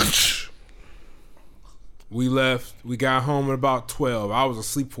did. We left. We got home at about 12. I was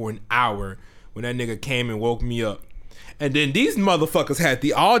asleep for an hour when that nigga came and woke me up. And then these motherfuckers had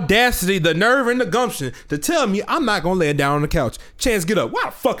the audacity, the nerve, and the gumption to tell me I'm not gonna lay down on the couch. Chance, get up. Why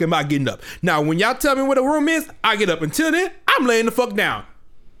the fuck am I getting up? Now, when y'all tell me where the room is, I get up. Until then, I'm laying the fuck down.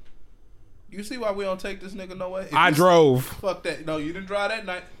 You see why we don't take this nigga nowhere? I drove. Fuck that. No, you didn't drive that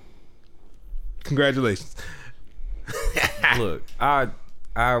night. Congratulations. Look, I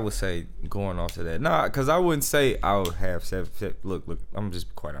would say going off to that. Nah, because I wouldn't say I would have look, I'm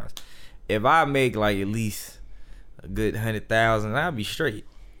just quite honest. If I make like at least a good 100,000, I'll be straight.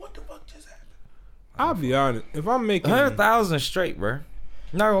 What the fuck just happened? I'll be honest. If I'm making 100,000 straight, bro.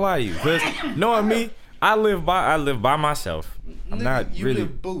 Not gonna lie to you, because knowing me, I live by myself. I'm nigga, not you really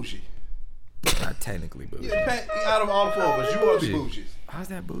live bougie. Not technically bougie. Yeah, Pat, out of all the 4 of us, you are the bougie. How's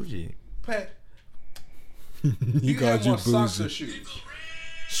that bougie? Pat, you have called you more socks or bougie.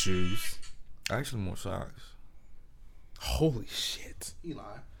 shoes? Actually, more socks. Holy shit. You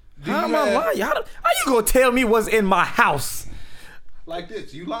lying. How am I lying? How you gonna tell me what's in my house? Like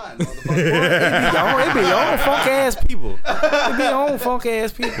this, you lying, motherfucker. It be your own funk ass people. It be your own funk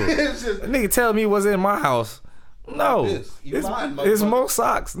ass people. Nigga tell me what's in my house. No, it's more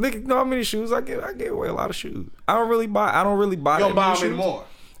socks. Nigga, you know how many shoes I give? I give away a lot of shoes. I don't really buy. You don't buy them anymore.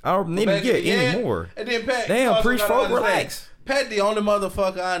 I don't need to get any more. And then Pat, damn, preach folk, relax. Pat, the only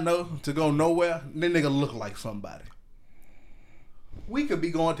motherfucker I know to go nowhere. That nigga look like somebody. We could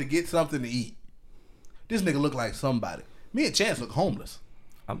be going to get something to eat. This nigga look like somebody. Me and Chance look homeless.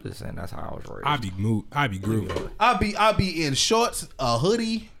 I'm just saying that's how I was raised. I be grooving. I be in shorts, a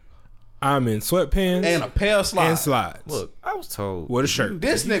hoodie. I'm in sweatpants and a pair of slides. And slides. Look, I was told with a shirt.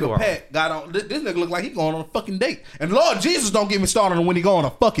 This nigga Pat got on. This nigga look like he going on a fucking date. And Lord Jesus, don't get me started on when he go on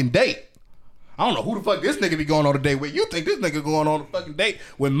a fucking date. I don't know who the fuck this nigga be going on a date with. You think this nigga going on a fucking date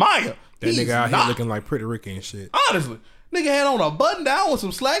with Maya? That nigga out here looking like Pretty Ricky and shit. Honestly. Nigga had on a button down with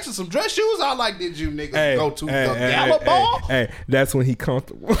some slacks and some dress shoes. I like, did you niggas go to the gala ball? Hey, that's when he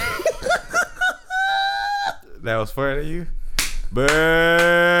comfortable. That was fair to you? Boo!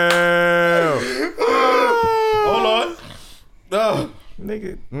 Oh, Lord.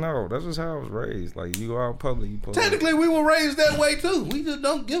 Nigga, no, that's just how I was raised. Like, you go out in public, you post. Technically, we were raised that way, too. We just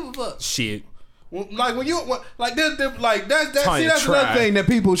don't give a fuck. Shit. Like, when you, like, that's another thing that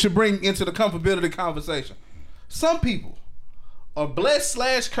people should bring into the comfortability conversation. Some people are blessed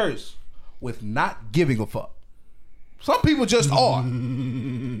 / cursed with not giving a fuck. Some people just are.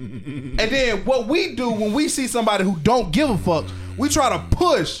 And then what we do when we see somebody who don't give a fuck, we try to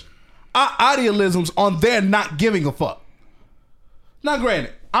push our idealisms on their not giving a fuck. Now,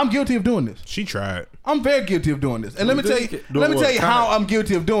 granted, I'm guilty of doing this. She tried. I'm very guilty of doing this. And let me tell you how I'm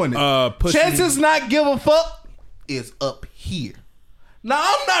guilty of doing this. Chances not give a fuck is up here. Now,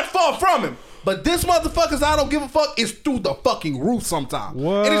 I'm not far from him. But this motherfucker's I don't give a fuck is through the fucking roof sometimes.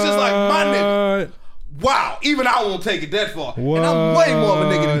 What? And it's just like, my nigga, Wow, even I won't take it that far. What? And I'm way more of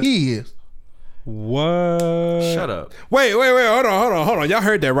a nigga than he is. What? Shut up. Wait. Hold on. Y'all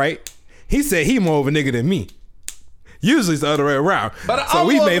heard that, right? He said he more of a nigga than me. Usually it's the other way around. But so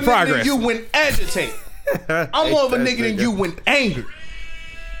we made progress. Than you when agitated. I'm more of a nigga than you when angry.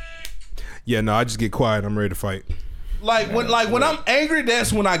 Yeah, no, I just get quiet. I'm ready to fight. When I'm angry,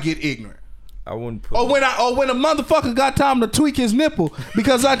 that's when I get ignorant. I wouldn't put. Or when a motherfucker got time to tweak his nipple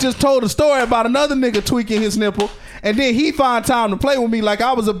because I just told a story about another nigga tweaking his nipple, and then he find time to play with me like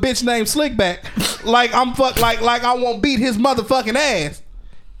I was a bitch named Slickback, like I won't beat his motherfucking ass.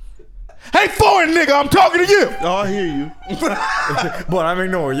 Hey, foreign nigga, I'm talking to you. Oh, I hear you. But I'm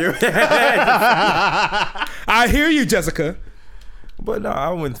ignoring you. I hear you, Jessica. But no, I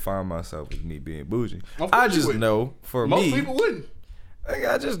wouldn't find myself as me being bougie. I just know for most me, most people wouldn't.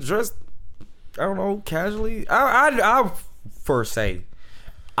 I just dress, I don't know, casually. I first say,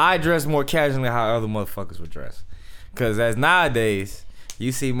 I dress more casually than how other motherfuckers would dress. Cause as nowadays,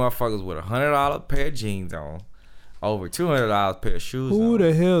 you see motherfuckers with $100 pair of jeans on, over $200 pair of shoes. Who on.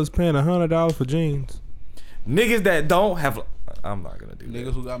 the hell is paying $100 for jeans? Niggas that don't have. I'm not gonna do that.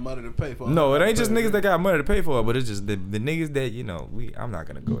 Niggas who got money to pay for. No, it ain't just niggas that got money to pay for it, but it's just the niggas that I'm not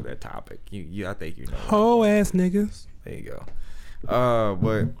gonna go with that topic. I think you know. Whole ass niggas. There you go.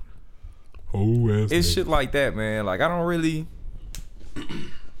 But Whole ass. it's shit like that, man. Like I don't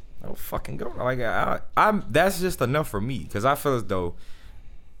fucking go. Like I'm. That's just enough for me because I feel as though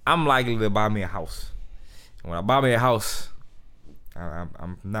I'm likely to buy me a house. And when I buy me a house,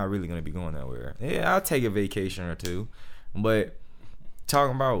 I'm not really gonna be going nowhere. Yeah, I'll take a vacation or two. But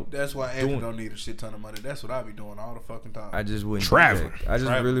talking about that's why Andrew don't need a shit ton of money. That's what I be doing all the fucking time. I just wouldn't travel. I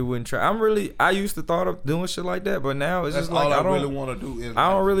just really wouldn't travel. I used to thought of doing shit like that, but now it's that's just like all I don't really want to do.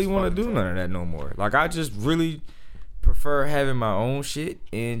 I don't really want to do none of that no more. Like I just really prefer having my own shit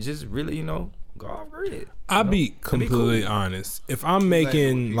and just really go off grid. I'll be completely honest. If I'm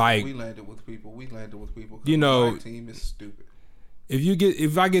making we landed with people. My team is stupid.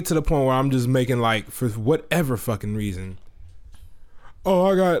 If I get to the point where I'm just making for whatever fucking reason,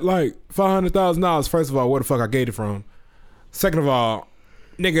 I got $500,000. First of all, where the fuck I get it from? Second of all,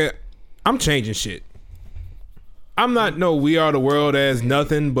 nigga, I'm changing shit. I'm not no We Are the World as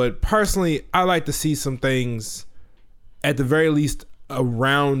nothing, but personally, I like to see some things at the very least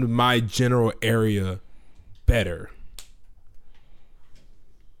around my general area better.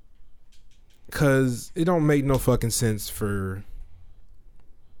 Cause it don't make no fucking sense for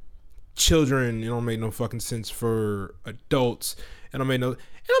children. It don't make no fucking sense for adults. It don't make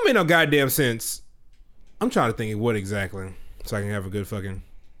no goddamn sense. I'm trying to think of what exactly so I can have a good fucking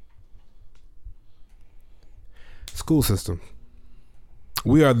school system.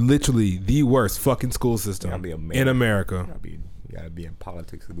 We are literally the worst fucking school system in America. You gotta be in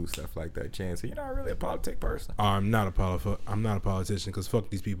politics to do stuff like that, Chance. So you're not really a politic person. I'm not a politician because fuck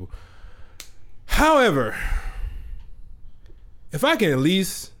these people. However, if I can at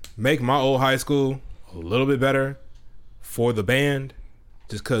least make my old high school a little bit better for the band,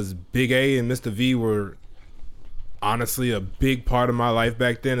 just because Big A and Mr. V were honestly a big part of my life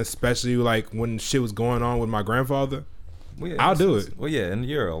back then, especially when shit was going on with my grandfather, I'll do it. Well, yeah, and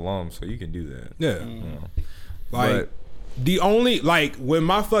you're an alum, so you can do that. Yeah. When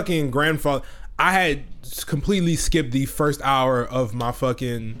my fucking grandfather, I had completely skipped the first hour of my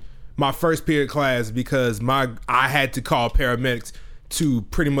first period class because I had to call paramedics to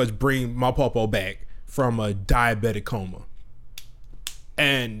pretty much bring my pawpaw back from a diabetic coma.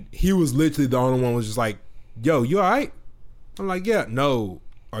 And he was literally the only one who was just like, yo, you all right? I'm like, yeah. No,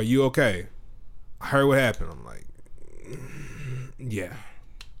 are you okay? I heard what happened. I'm like, yeah.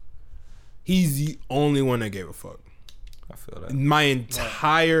 He's the only one that gave a fuck. I feel that. My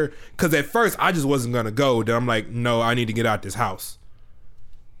entire, because at first I just wasn't going to go. Then I'm like, no, I need to get out this house.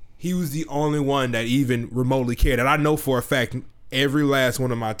 He was the only one that even remotely cared. And I know for a fact every last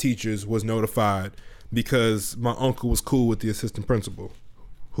one of my teachers was notified because my uncle was cool with the assistant principal,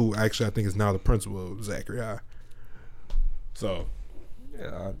 who actually I think is now the principal of Zachary High. So,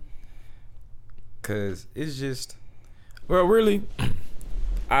 yeah, because it's just, well, really,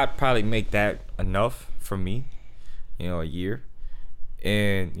 I'd probably make that enough for me, a year,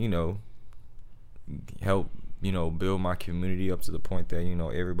 and help build my community up to the point that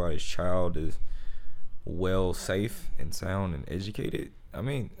everybody's child is well, safe and sound and educated. I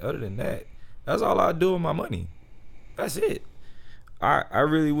mean, other than that, that's all I do with my money. That's it. I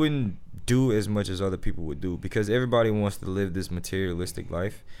really wouldn't do as much as other people would do because everybody wants to live this materialistic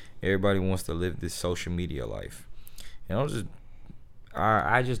life. Everybody wants to live this social media life. And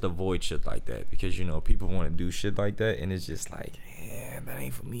I just avoid shit like that because you know people want to do shit like that and it's just like, yeah, that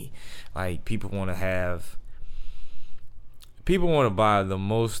ain't for me. Like people want to buy the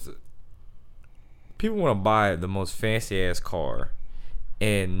most fancy ass car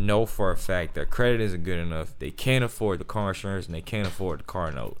and know for a fact their credit isn't good enough. They can't afford the car insurance and they can't afford the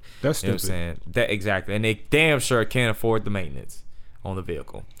car note. That's stupid. You know what I'm saying? That exactly, and they damn sure can't afford the maintenance on the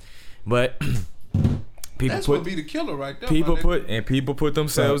vehicle. But That's what be the killer right there. People put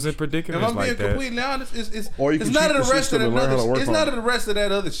themselves in predicaments like that. If I'm being completely honest, it's none of the rest of that. It's none of the rest of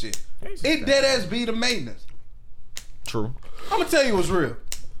that other shit. It dead ass be the maintenance. True. I'm gonna tell you what's real.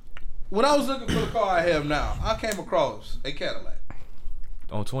 When I was looking for the car I have now, I came across a Cadillac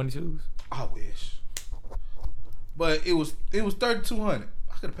on 22s. I wish, but it was $3,200.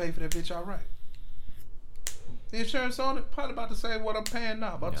 I could have paid for that bitch outright. The insurance on it probably about the same what I'm paying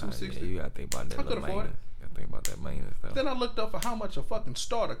now, about $260. Yeah, you gotta think about that. I could afford it. You gotta think about that maintenance stuff. Then I looked up for how much a fucking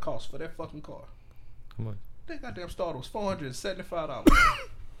starter cost for that fucking car. How much? That goddamn starter was $475.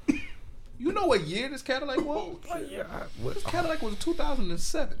 You know what year this Cadillac was? This Cadillac was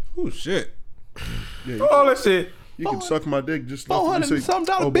 2007. Oh shit! Yeah, all that shit. You can suck my dick just $400 and some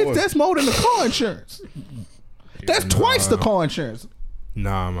dollars, bitch. That's more than the car insurance. That's twice the car insurance.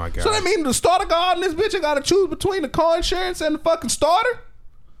 Nah, my God. So that means the starter guard and this bitch, I gotta choose between the car insurance and the fucking starter?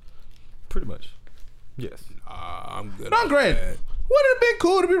 Pretty much. Yes. I'm good. Not great. Wouldn't it have been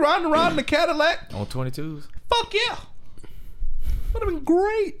cool to be riding around in a Cadillac? On 22s? Fuck yeah. Would have been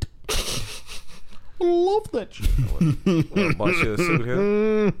great. I love that shit. Bought you a suit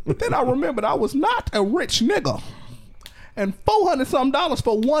here? But then I remembered I was not a rich nigga. And $400 something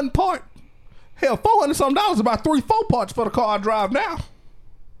for one part. Hell, $400 something about 3-4 parts for the car I drive now.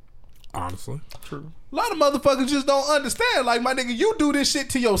 Honestly, true. A lot of motherfuckers just don't understand. Like, my nigga, you do this shit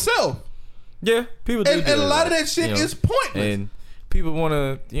to yourself. Yeah, people do. And a lot of that shit is pointless. And people want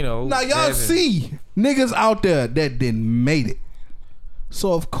to, Now, y'all see niggas out there that didn't made it.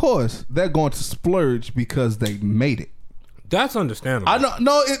 So, of course, they're going to splurge because they made it. That's understandable. I know.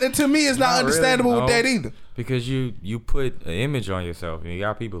 No, to me, it's not understandable really, with that either. Because you put an image on yourself and you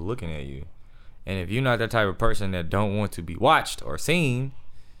got people looking at you. And if you're not that type of person that don't want to be watched or seen,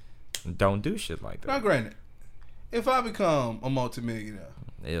 don't do shit like that. Now, granted, if I become a multimillionaire,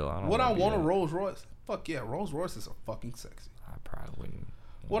 would I want a Rolls Royce? Fuck yeah, Rolls Royces are fucking sexy. I probably wouldn't.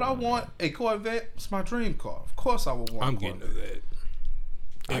 Would I want a Corvette? It's my dream car. Of course I would want I'm a Corvette. getting to that.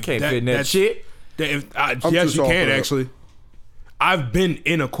 I can't fit in that shit. Yes, you can actually. I've been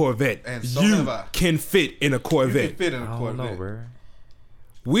in a Corvette. And so you have I. can fit in a Corvette. You can fit in a Corvette. I don't know,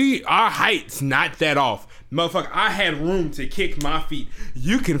 bro. Our height's not that off. Motherfucker, I had room to kick my feet.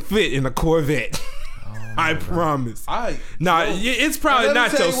 You can fit in a Corvette. I promise. It's probably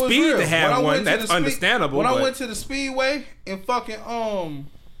not your speed to have one. That's understandable. When I went to the Speedway in fucking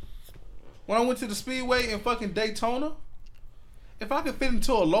Daytona, if I could fit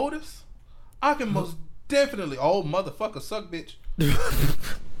into a Lotus, I can most definitely. Oh, motherfucker, suck bitch.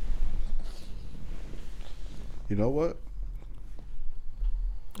 You know what?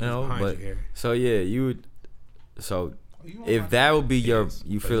 But so yeah, you would. So if that would be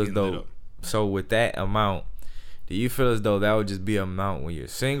you feel as though. So with that amount, do you feel as though that would just be an amount when you're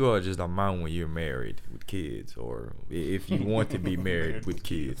single, or just an amount when you're married with kids, or if you want to be married with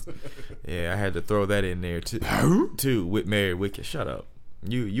kids? Yeah, I had to throw that in there too. With married with kids. Shut up.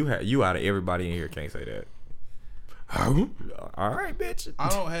 You out of everybody in here can't say that. All right, bitch. I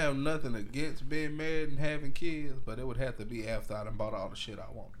don't have nothing against being married and having kids, but it would have to be after I done bought all the shit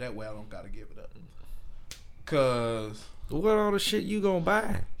I want. That way I don't gotta give it up. Cause what all the shit you gonna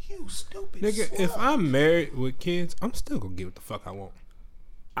buy? You stupid nigga. slut. If I'm married with kids, I'm still gonna get what the fuck I want.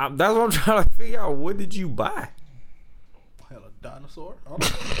 That's what I'm trying to figure out. What did you buy? Hell, a dinosaur? I don't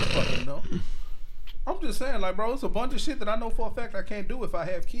fucking know. I'm just saying, like, bro, it's a bunch of shit that I know for a fact I can't do if I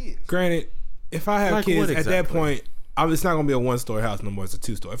have kids. Granted, if I have kids, at that point, it's not gonna be a 1-story house no more. It's a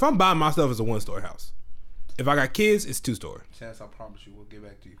 2-story. If I'm buying myself, it's a 1-story house. If I got kids, it's 2-story. Chance, I promise you, we'll get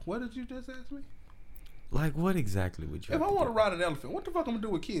back to you. What did you just ask me? Like, what exactly would you? If I want to ride an elephant, what the fuck I'm gonna do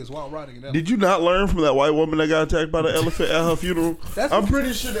with kids while riding an elephant? Did you not learn from that white woman that got attacked by the elephant at her funeral? I'm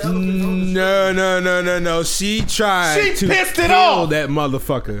pretty sure the elephant. No. She tried to pissed it kill off. that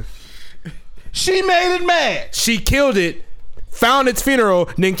motherfucker. She made it mad. She killed it, found its funeral,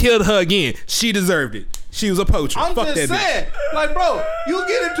 then killed her again. She deserved it. She was a poacher. I'm Fuck just that saying, bitch. like, bro, you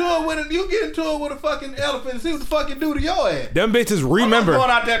get into it with a fucking elephant and see what the fuck it do to your ass. Them bitches remember. I'm not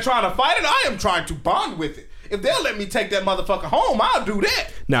going out there trying to fight it. I am trying to bond with it. If they'll let me take that motherfucker home, I'll do that.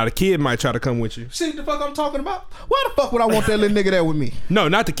 Now the kid might try to come with you. See what the fuck I'm talking about? Why the fuck would I want that little nigga there with me? No,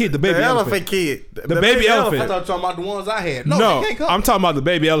 not the kid. The baby elephant kid. The baby elephant. I thought you were talking about the ones I had. No, they can't come. I'm talking about the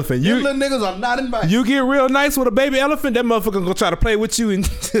baby elephant. You little niggas are not invited. You get real nice with a baby elephant, that motherfucker gonna try to play with you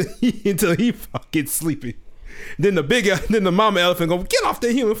until he fucking sleepy. Then the mama elephant gonna get off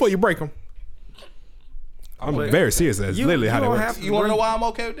the human before you break him. I'm very serious. That's literally how that works. You wanna know why I'm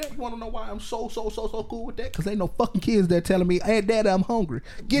okay with that? You wanna know why I'm so cool with that? Cause ain't no fucking kids there telling me, "Hey, Daddy, I'm hungry."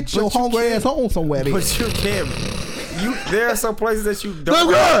 Get your hungry ass home somewhere. Then. But you can't. There are some places that you don't.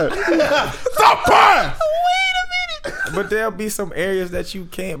 Stop crying. Wait a minute. But there'll be some areas that you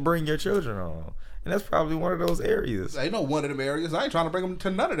can't bring your children on. And that's probably one of those areas. Ain't no one of them areas. I ain't trying to bring them to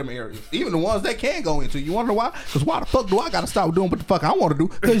none of them areas. Even the ones that can go into. You want to know why? Because why the fuck do I got to stop doing what the fuck I want to do?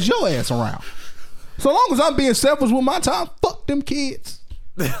 Because your ass around. So long as I'm being selfish with my time, fuck them kids.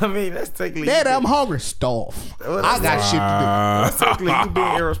 I mean, that's technically. Dad, I'm hungry. Starve. I got shit to do. That's technically you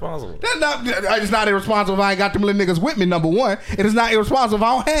being irresponsible. It's not irresponsible if I ain't got them little niggas with me, number one. It is not irresponsible if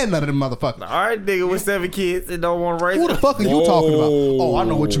I don't have none of them motherfuckers. All right, nigga with 7 kids and don't want to raise Who them. the fuck are you talking about? Oh, I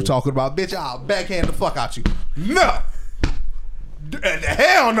know what you talking about. Bitch, I'll backhand the fuck out you. No.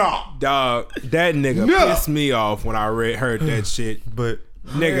 Hell no. Dog, that nigga pissed me off when I heard that shit. But,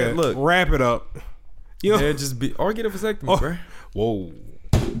 nigga, man, look. wrap it up. Yeah, just be, or get a vasectomy, bro. Whoa.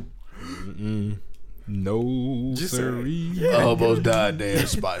 No, siree. I almost died damn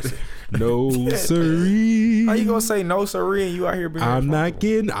spicy. No, siree. How you gonna say no, siree, and you out here being I'm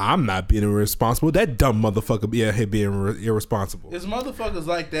not being irresponsible. That dumb motherfucker being irresponsible. It's motherfuckers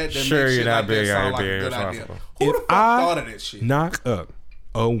like that sure make you're shit not like being, that sound like a good irresponsible. idea. Who the fuck thought of this shit? Knock up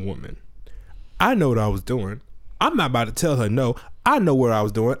a woman. I know what I was doing. I'm not about to tell her no. I know what I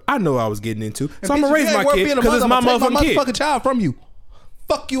was doing. I know what I was getting into. So I'm gonna raise my kid because it's my motherfucking child from you.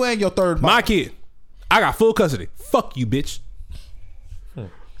 Fuck you and your third mom. My kid. I got full custody. Fuck you, bitch.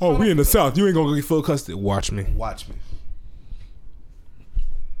 Oh, we in the South. You ain't gonna get full custody. Watch me.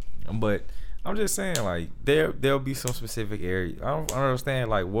 But I'm just saying, like, there'll be some specific area. I don't understand,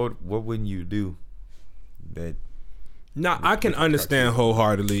 like, what wouldn't you do that? Now, I can understand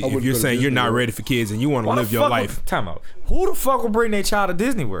wholeheartedly if you're saying you're not ready for kids and you want to live your life. Time out. Who the fuck will bring their child to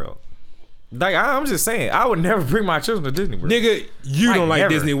Disney World? Like, I'm just saying, I would never bring my children to Disney World. Nigga, you don't like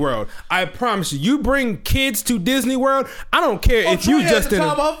Disney World. I promise you. You bring kids to Disney World, I don't care if you just in.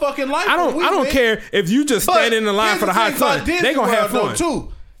 I don't care if you just stand in the line for the hot sun. They gonna have fun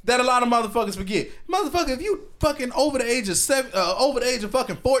too. That a lot of motherfuckers forget. Motherfucker, if you fucking over the age of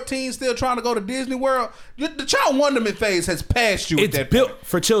fucking 14, still trying to go to Disney World, the child wonderment phase has passed you. It's built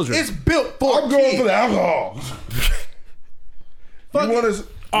for children. It's built for. I'm going for the alcohol. You want to?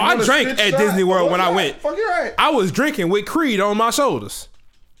 I drank at Disney World when I went. Fuck you right. I was drinking with Creed on my shoulders.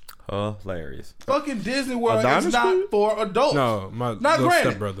 Hilarious. Fucking Disney World is not for adults. No, my not little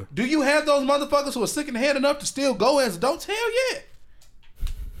granted. stepbrother. Do you have those motherfuckers who are sick in the head enough to still go as adults? Hell yeah.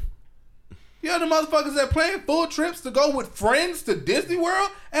 You have the motherfuckers that plan full trips to go with friends to Disney World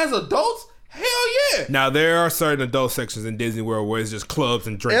as adults? Hell yeah. Now, there are certain adult sections in Disney World where it's just clubs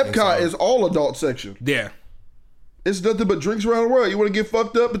and drinking. Epcot is all adult section. Yeah. It's nothing but drinks around the world. You want to get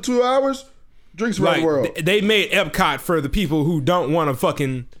fucked up in 2 hours? Drinks around the world. They made Epcot for the people who don't want to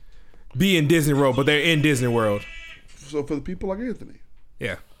fucking be in Disney World, but they're in Disney World. So for the people like Anthony.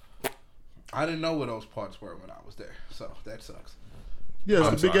 Yeah. I didn't know where those parts were when I was there, so that sucks.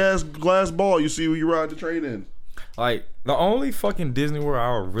 Yeah, it's a big ass glass ball you see when you ride the train in. Like, the only fucking Disney World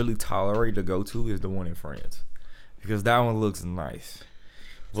I would really tolerate to go to is the one in France. Because that one looks nice.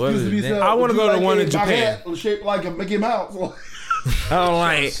 I want to go to the one in Japan. Shaped like a Mickey Mouse. I'm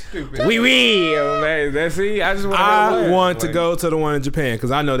like, we will. See, I want to go to the one in Japan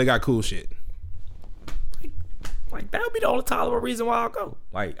because I know they got cool shit. Like, that would be the only tolerable reason why I'll go.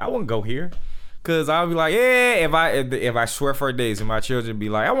 Like, I wouldn't go here. Cause I'll be like, yeah, if I swear for days and my children be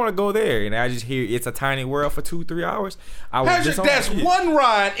like, I want to go there, and I just hear it's a tiny world for 2-3 hours. That's one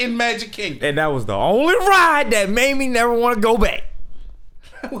ride in Magic Kingdom, and that was the only ride that made me never want to go back.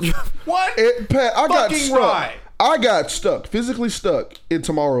 What? Pat, I got stuck. Ride. I got stuck, physically stuck in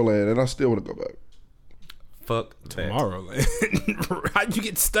Tomorrowland, and I still want to go back. Fuck Tomorrowland. How'd you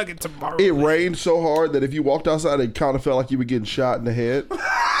get stuck in Tomorrowland? It rained so hard that if you walked outside, it kind of felt like you were getting shot in the head.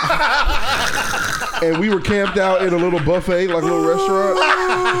 And we were camped out in a little buffet, like a little restaurant.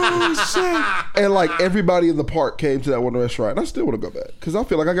 Oh, shit. And like everybody in the park came to that one restaurant. And I still want to go back because I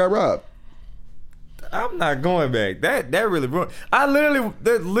feel like I got robbed. I'm not going back. That really ruined. I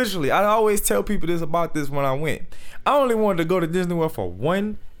literally, I always tell people this about this when I went. I only wanted to go to Disney World for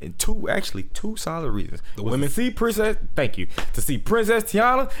one And two solid reasons. The women? To see Princess, thank you. To see Princess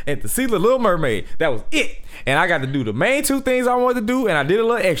Tiana and to see the Little Mermaid. That was it. And I got to do the main two things I wanted to do, and I did a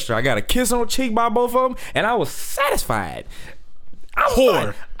little extra. I got a kiss on the cheek by both of them, and I was satisfied. I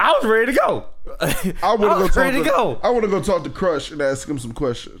was ready to go. I want ready to go. I want to go talk to Crush and ask him some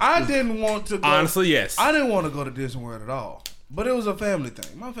questions. I didn't want to go. Honestly, yes. I didn't want to go to Disney World at all. But it was a family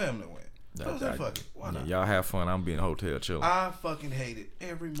thing. My family went. I was like, fuck it. Why not? Y'all have fun. I'm being hotel chilling. I fucking hated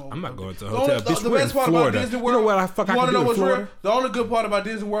every moment. I'm not going to a The hotel. only- Bitch, the we're best in part Florida. about Disney You World. know what I fuck I you can wanna do know in what's Florida? real? The only good part about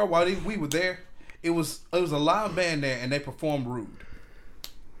Disney World while we were there, it was a live band there and they performed Rude.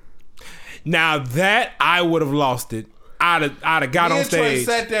 Now that I would have lost it. I'd have got Me on and Trey stage.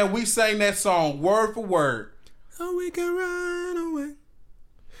 sat there and we sang that song word for word. So we can run away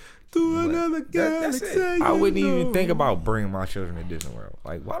to another That's galaxy. it. I wouldn't even think about bringing my children to Disney World.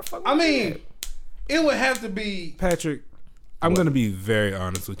 Like, why the fuck? I mean, it would have to be. Patrick, I'm going to be very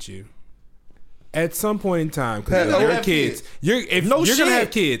honest with you. At some point in time, Pat, because you your have kids, kids. you're No going to shit. have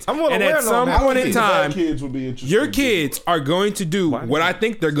kids, I'm gonna and wear at no some mask. point in Kids, bad time, kids would be interested. your kids are going to do what I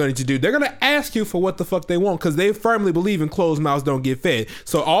think they're going to do. They're going to ask you for what the fuck they want because they firmly believe in closed mouths don't get fed.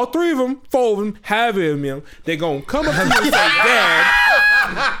 So all three of them, four of them, have him. They're going to come up to you and say, Dad,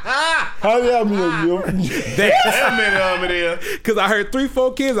 How y'all mean? because I heard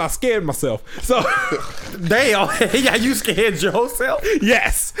 3-4 kids, I scared myself. So, damn, yeah, you scared yourself?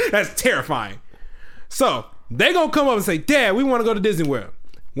 yes, that's terrifying. So they gonna come up and say, Dad, we want to go to Disney World.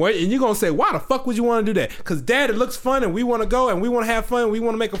 What? And you're gonna say, why the fuck would you want to do that? Because Dad, it looks fun and we want to go and we want to have fun and we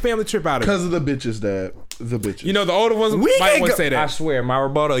want to make a family trip out of it. Because of the bitches, Dad. The bitches. You know, the older ones We might can want go, to say that. I swear, my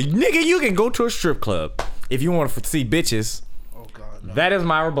rebuttal, nigga, you can go to a strip club if you want to see bitches. Oh God, no. That is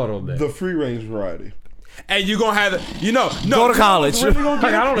my rebuttal. There. the free range variety. And you're gonna have Go to college. Really gonna get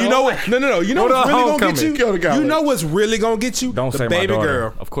Like, I don't know. You know what? No. You know Go to what's really gonna get homecoming. you? Go to college. You know what's really gonna get you? Don't the say baby my daughter.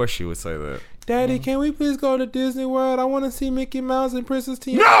 girl. Of course she would say that. Daddy, can we please go to Disney World? I want to see Mickey Mouse and Princess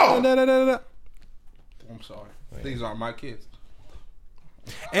Tiana. No! Da-da-da-da-da. I'm sorry. These aren't my kids.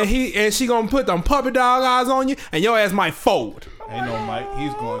 And she gonna put them puppy dog eyes on you, and your ass might fold. Ain't no Mike.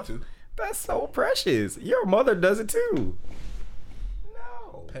 He's going to. That's so precious. Your mother does it too.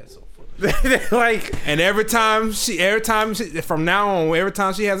 No. Pet so full. Like, And every time from now on, every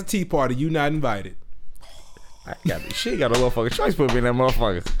time she has a tea party, you not invited. she got a motherfucking choice put me in that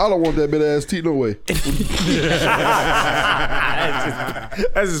motherfucker. I don't want that bit ass teeth no way.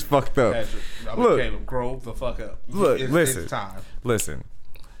 That's just fucked up. Patrick, Look. Caleb, grow the fuck up. Look, listen. It's time. Listen,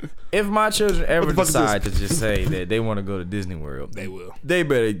 if my children ever the fuck is decide to just say that they want to go to Disney World, They will. they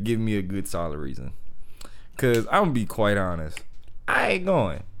better give me a good solid reason. Cause I'm gonna be quite honest, I ain't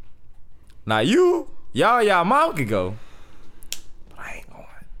going. Now y'all mom can go, but I ain't going.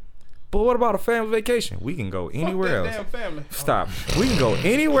 But what about a family vacation? We can go anywhere Fuck that else. damn family. Stop. We can go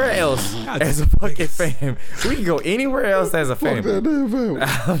anywhere else as a fucking fam. We can go anywhere else as a Fuck that family. damn family.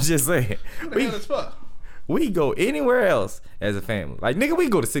 I'm just saying. What the hell is fuck? We can go anywhere else as a family. Like, nigga, we can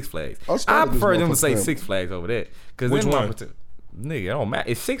go to Six Flags. I'll I start with this prefer them to motherfucking say family. Six Flags over that. Cause Which then one? Nigga, it don't matter.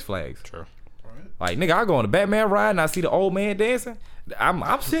 It's Six Flags. True. Like, nigga, I go on the Batman ride and I see the old man dancing. I'm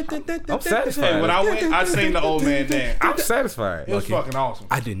satisfied. Hey, when I went, I seen the old man dance. I'm satisfied. It was Okay. fucking awesome.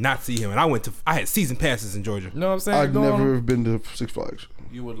 I did not see him, and I had season passes in Georgia. You know what I'm saying? I've Going never on. been to Six Flags.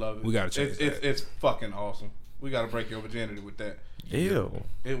 You would love it. We gotta chase that. It's fucking awesome. We gotta break your virginity with that. Ew.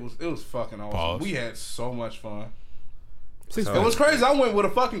 It was fucking awesome. Pause. We had so much fun. Six It was crazy. I went with a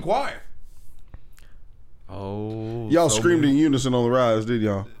fucking choir. Oh. Y'all so screamed many- in unison on the rise, did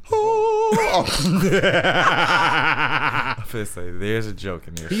y'all? I'm finna say, there's a joke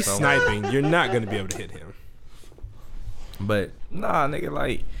in there. He's somewhere. sniping. You're not gonna be able to hit him. But, nah, nigga,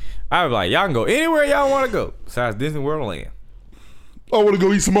 like, I was like, y'all can go anywhere y'all want to go besides Disney World Land. I want to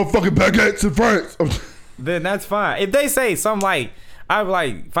go eat some motherfucking baguettes in France. Then that's fine. If they say something like, I'm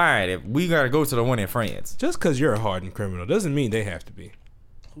like, fine, if we gotta go to the one in France. Just because you're a hardened criminal doesn't mean they have to be.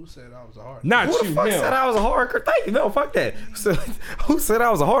 Who said I was a hard? Not Who you, the fuck him. said I was a hard Thank you. No, fuck that. So, who said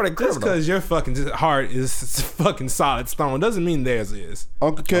I was a hard Just criminal? because your fucking heart is fucking solid stone doesn't mean theirs is.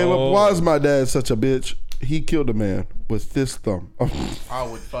 Uncle Caleb, Oh. why is my dad such a bitch? He killed a man with this thumb. I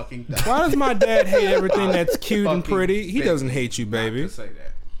would fucking die. Why does my dad hate everything that's cute and Fucking pretty? He bitch doesn't hate you, not baby. to say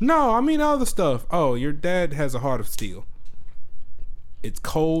that. No, I mean other stuff. Oh, your dad has a heart of steel. It's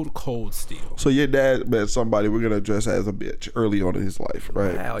cold, cold steel. So your dad met somebody we're gonna address as a bitch early on in his life,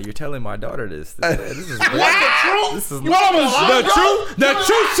 right? Wow, you're telling my daughter this. This is This is The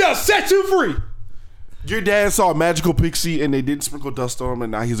truth shall set you free. Your dad saw a magical pixie and they didn't sprinkle dust on him,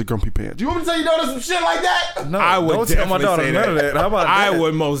 and now he's a grumpy pants. You want me to tell your daughter some shit like that? No, I would don't tell my definitely daughter say none of that. How about I that?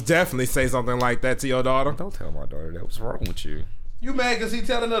 would most definitely say something like that to your daughter. Don't tell my daughter that. What's wrong with you? You mad because he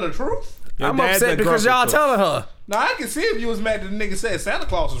telling her the truth? I'm upset because y'all telling her. Now I can see if you was mad that the nigga said Santa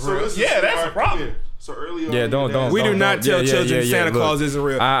Claus is real. Yeah, that's a problem. So early on, don't. We do not tell children Santa Claus isn't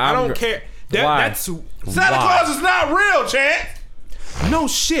real. I don't care. That's Santa Claus is not real, Chad. No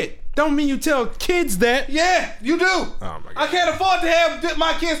shit. Don't mean you tell kids that. Yeah, you do. Oh my God. I can't afford to have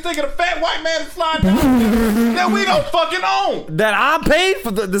my kids thinking a fat white man is flying down that we don't fucking own. That I paid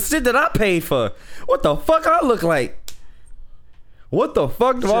for the shit that I paid for. What the fuck I look like? What the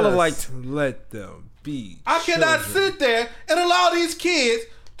fuck do I look like? Let them be. I cannot sit there and allow these kids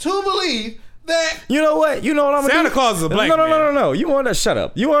to believe that. You know what? You know what I'm gonna do? Santa Claus is a black man. No. You want to shut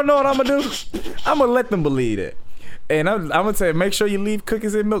up? You want to know what I'm gonna do? I'm gonna let them believe it. And I'm gonna tell you, make sure you leave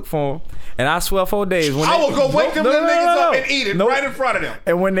cookies and milk for them. And I swear 4 days. When I will go wake them little niggas up and eat it right in front of them.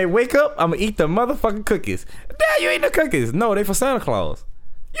 And when they wake up, I'm gonna eat the motherfucking cookies. Dad, you eating the cookies? No, they for Santa Claus.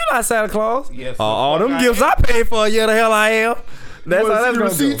 You not Santa Claus. Yes. All them gifts I paid for, yeah, the hell I am. That's how that's gonna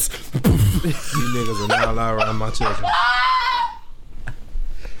go. You niggas are not allowed around my children.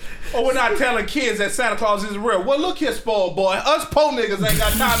 Or we're not telling kids that Santa Claus isn't real. Well, look here, spoiled boy. Us poor niggas ain't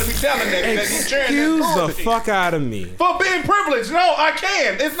got time to be telling niggas that he's sharing Excuse this the cruelty. fuck out of me. For being privileged. No, I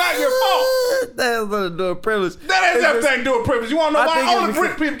can. It's not your fault. That has nothing to do with privilege. That has everything to do with privilege. You want to know why? Only think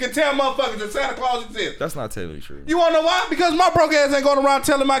rich people can tell motherfuckers that Santa Claus exists. That's not technically true. You want to know why? Because my broke ass ain't going around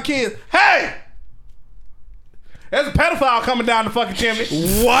telling my kids, hey, there's a pedophile coming down the fucking chimney.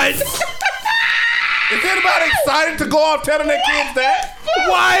 What? Is anybody excited to go off telling their kids that?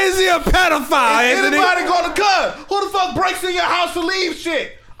 Why is he a pedophile, Is Anthony? anybody going to cut? Who the fuck breaks in your house to leave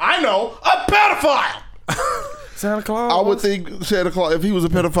shit? I know, a pedophile. Santa Claus. I would think Santa Claus, if he was a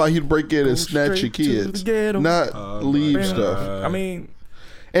pedophile, he'd break in and snatch your straight to kids, the ghetto. not leave stuff. I mean,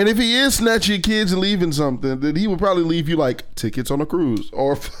 And if he is snatching your kids and leaving something, then he would probably leave you like tickets on a cruise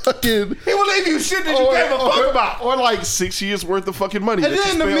or fucking. He will leave you shit that you gave a fuck about. Or like 6 years worth of fucking money. And that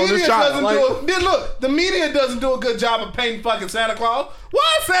then you the spent on media this child. doesn't Like, the media doesn't do a good job of painting fucking Santa Claus.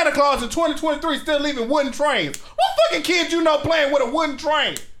 Why is Santa Claus in 2023 still leaving wooden trains? What fucking kid you know playing with a wooden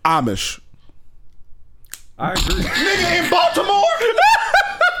train? Amish. I agree. Nigga in Baltimore?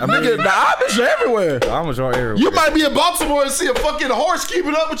 Nigga, the Amish are everywhere. I'm gonna join everywhere. You might be in Baltimore and see a fucking horse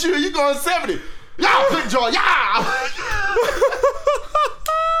keeping up with you and you going 70. Yeah, big joy, yeah.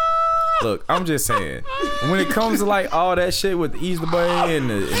 Look, I'm just saying, when it comes to like all that shit with the Easter Bunny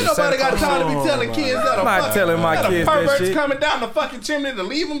and the Ain't Santa nobody got Claus, time to be telling kids that I'm not telling my kids that perverts shit. coming down the fucking chimney to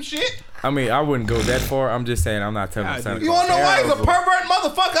leave them shit. I mean, I wouldn't go that far. I'm just saying, I'm not telling Santa Claus. You wanna know why he's a pervert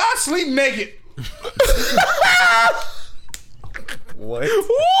motherfucker? I sleep naked. What?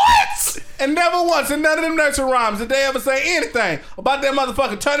 What? And never once in none of them nursery rhymes did they ever say anything about that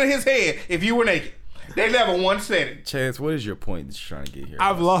motherfucker turning his head if you were naked. They never once said it. Chance, what is your point that you're trying to get here?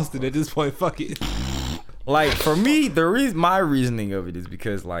 I've lost it at this point. Fuck it. Like, for me, my reasoning of it is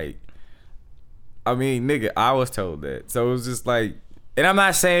because, like, I mean, nigga, I was told that. So it was just like, and I'm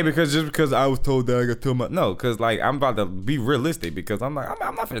not saying because I was told that I got to tell my, no, because, like, I'm about to be realistic because I'm not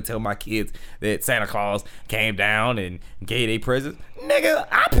going to tell my kids that Santa Claus came down and gave they presents. Nigga,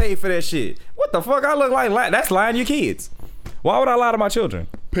 I paid for that shit. What the fuck I look like? That's lying to your kids. Why would I lie to my children?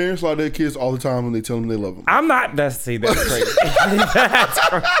 Parents lie to their kids all the time when they tell them they love them. I'm not. That's crazy. That's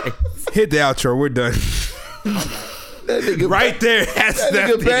crazy. Hit the outro. We're done. That nigga Right there. That's That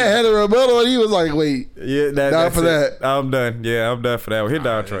nigga Pat had a rebuttal and he was like, wait. Yeah, Not for that. I'm done. Yeah, I'm done for that. Hit the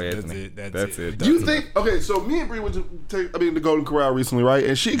outro, That's Anthony. it. That's it. Do you think, okay, so me and Bree went to the Golden Corral recently, right?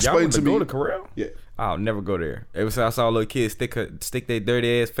 And she Y'all explained went to to me. go to Corral? Yeah. I'll never go there. Ever since I saw a little kid stick their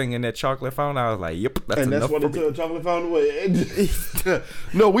dirty ass finger in that chocolate fountain, I was like, yep, that's And that's enough what for they me. took the chocolate fountain away.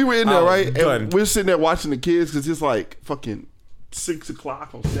 No, we were in there, I was right? done. And we're sitting there watching the kids because it's like fucking 6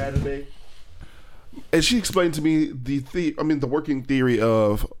 o'clock on Saturday. And she explained to me the working theory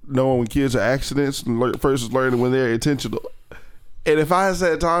of knowing when kids are accidents and versus learning when they're intentional. And if I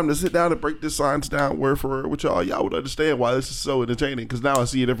had time to sit down and break this science down word for word with y'all would understand why this is so entertaining. Because now I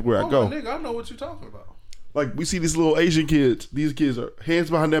see it everywhere I go. Nigga, I know what you're talking about. Like, we see these little Asian kids. These kids are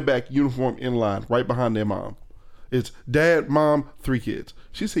hands behind their back, uniform in line, right behind their mom. It's dad, mom, 3 kids.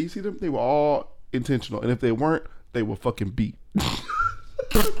 She said, you see them? They were all intentional. And if they weren't, they were fucking beat.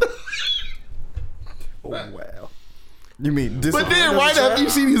 Oh, wow. You mean this? But then right after you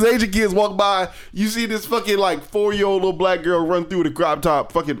see these Asian kids walk by, you see this fucking like 4-year-old little black girl run through the crop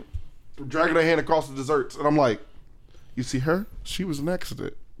top, fucking dragging her hand across the desserts. And I'm like, you see her? She was an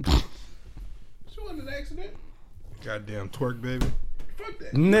accident. She wasn't an accident. Goddamn twerk, baby. Fuck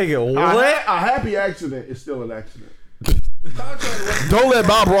that. Nigga, what? A happy accident is still an accident. Don't let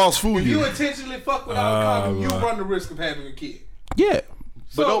Bob Ross fool If you you. intentionally fuck without a condom, you run the risk of having a kid. Yeah.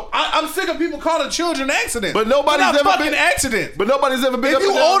 So I'm sick of people calling children accidents. But nobody's ever fucking been accidents. But nobody's ever been. If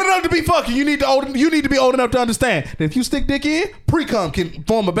you old enough to be fucking, you need to be old enough to understand that if you stick dick in, pre-cum can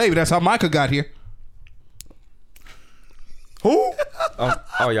form a baby. That's how Micah got here. Who?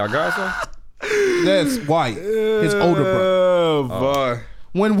 Oh, y'all got some? That's White, his older brother. Oh boy.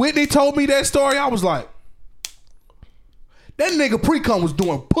 When Whitney told me that story, I was like, that nigga pre-cum was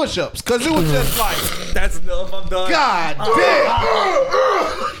doing push-ups because it was just like, That's enough. I'm done. God damn.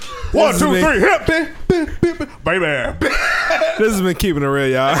 1, 2, 3, hip, baby. This has been keeping it real,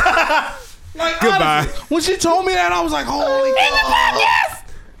 y'all. Like, Goodbye. honestly, when she told me that, I was like, holy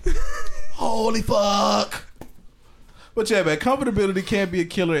fuck. Holy fuck. But yeah, man, comfortability can be a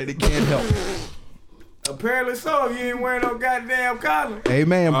killer and it can't help. Apparently so. If you ain't wearing no goddamn collar.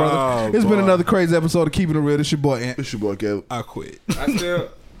 Amen, brother. Oh, It's been boy. another crazy episode of Keeping It Real. This your boy, Ant. It's your boy, Caleb. I quit.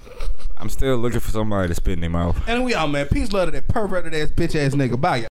 I'm still looking for somebody to spit in their mouth. And we out, man. Peace, love to that perverted ass, bitch ass nigga. Bye, y'all.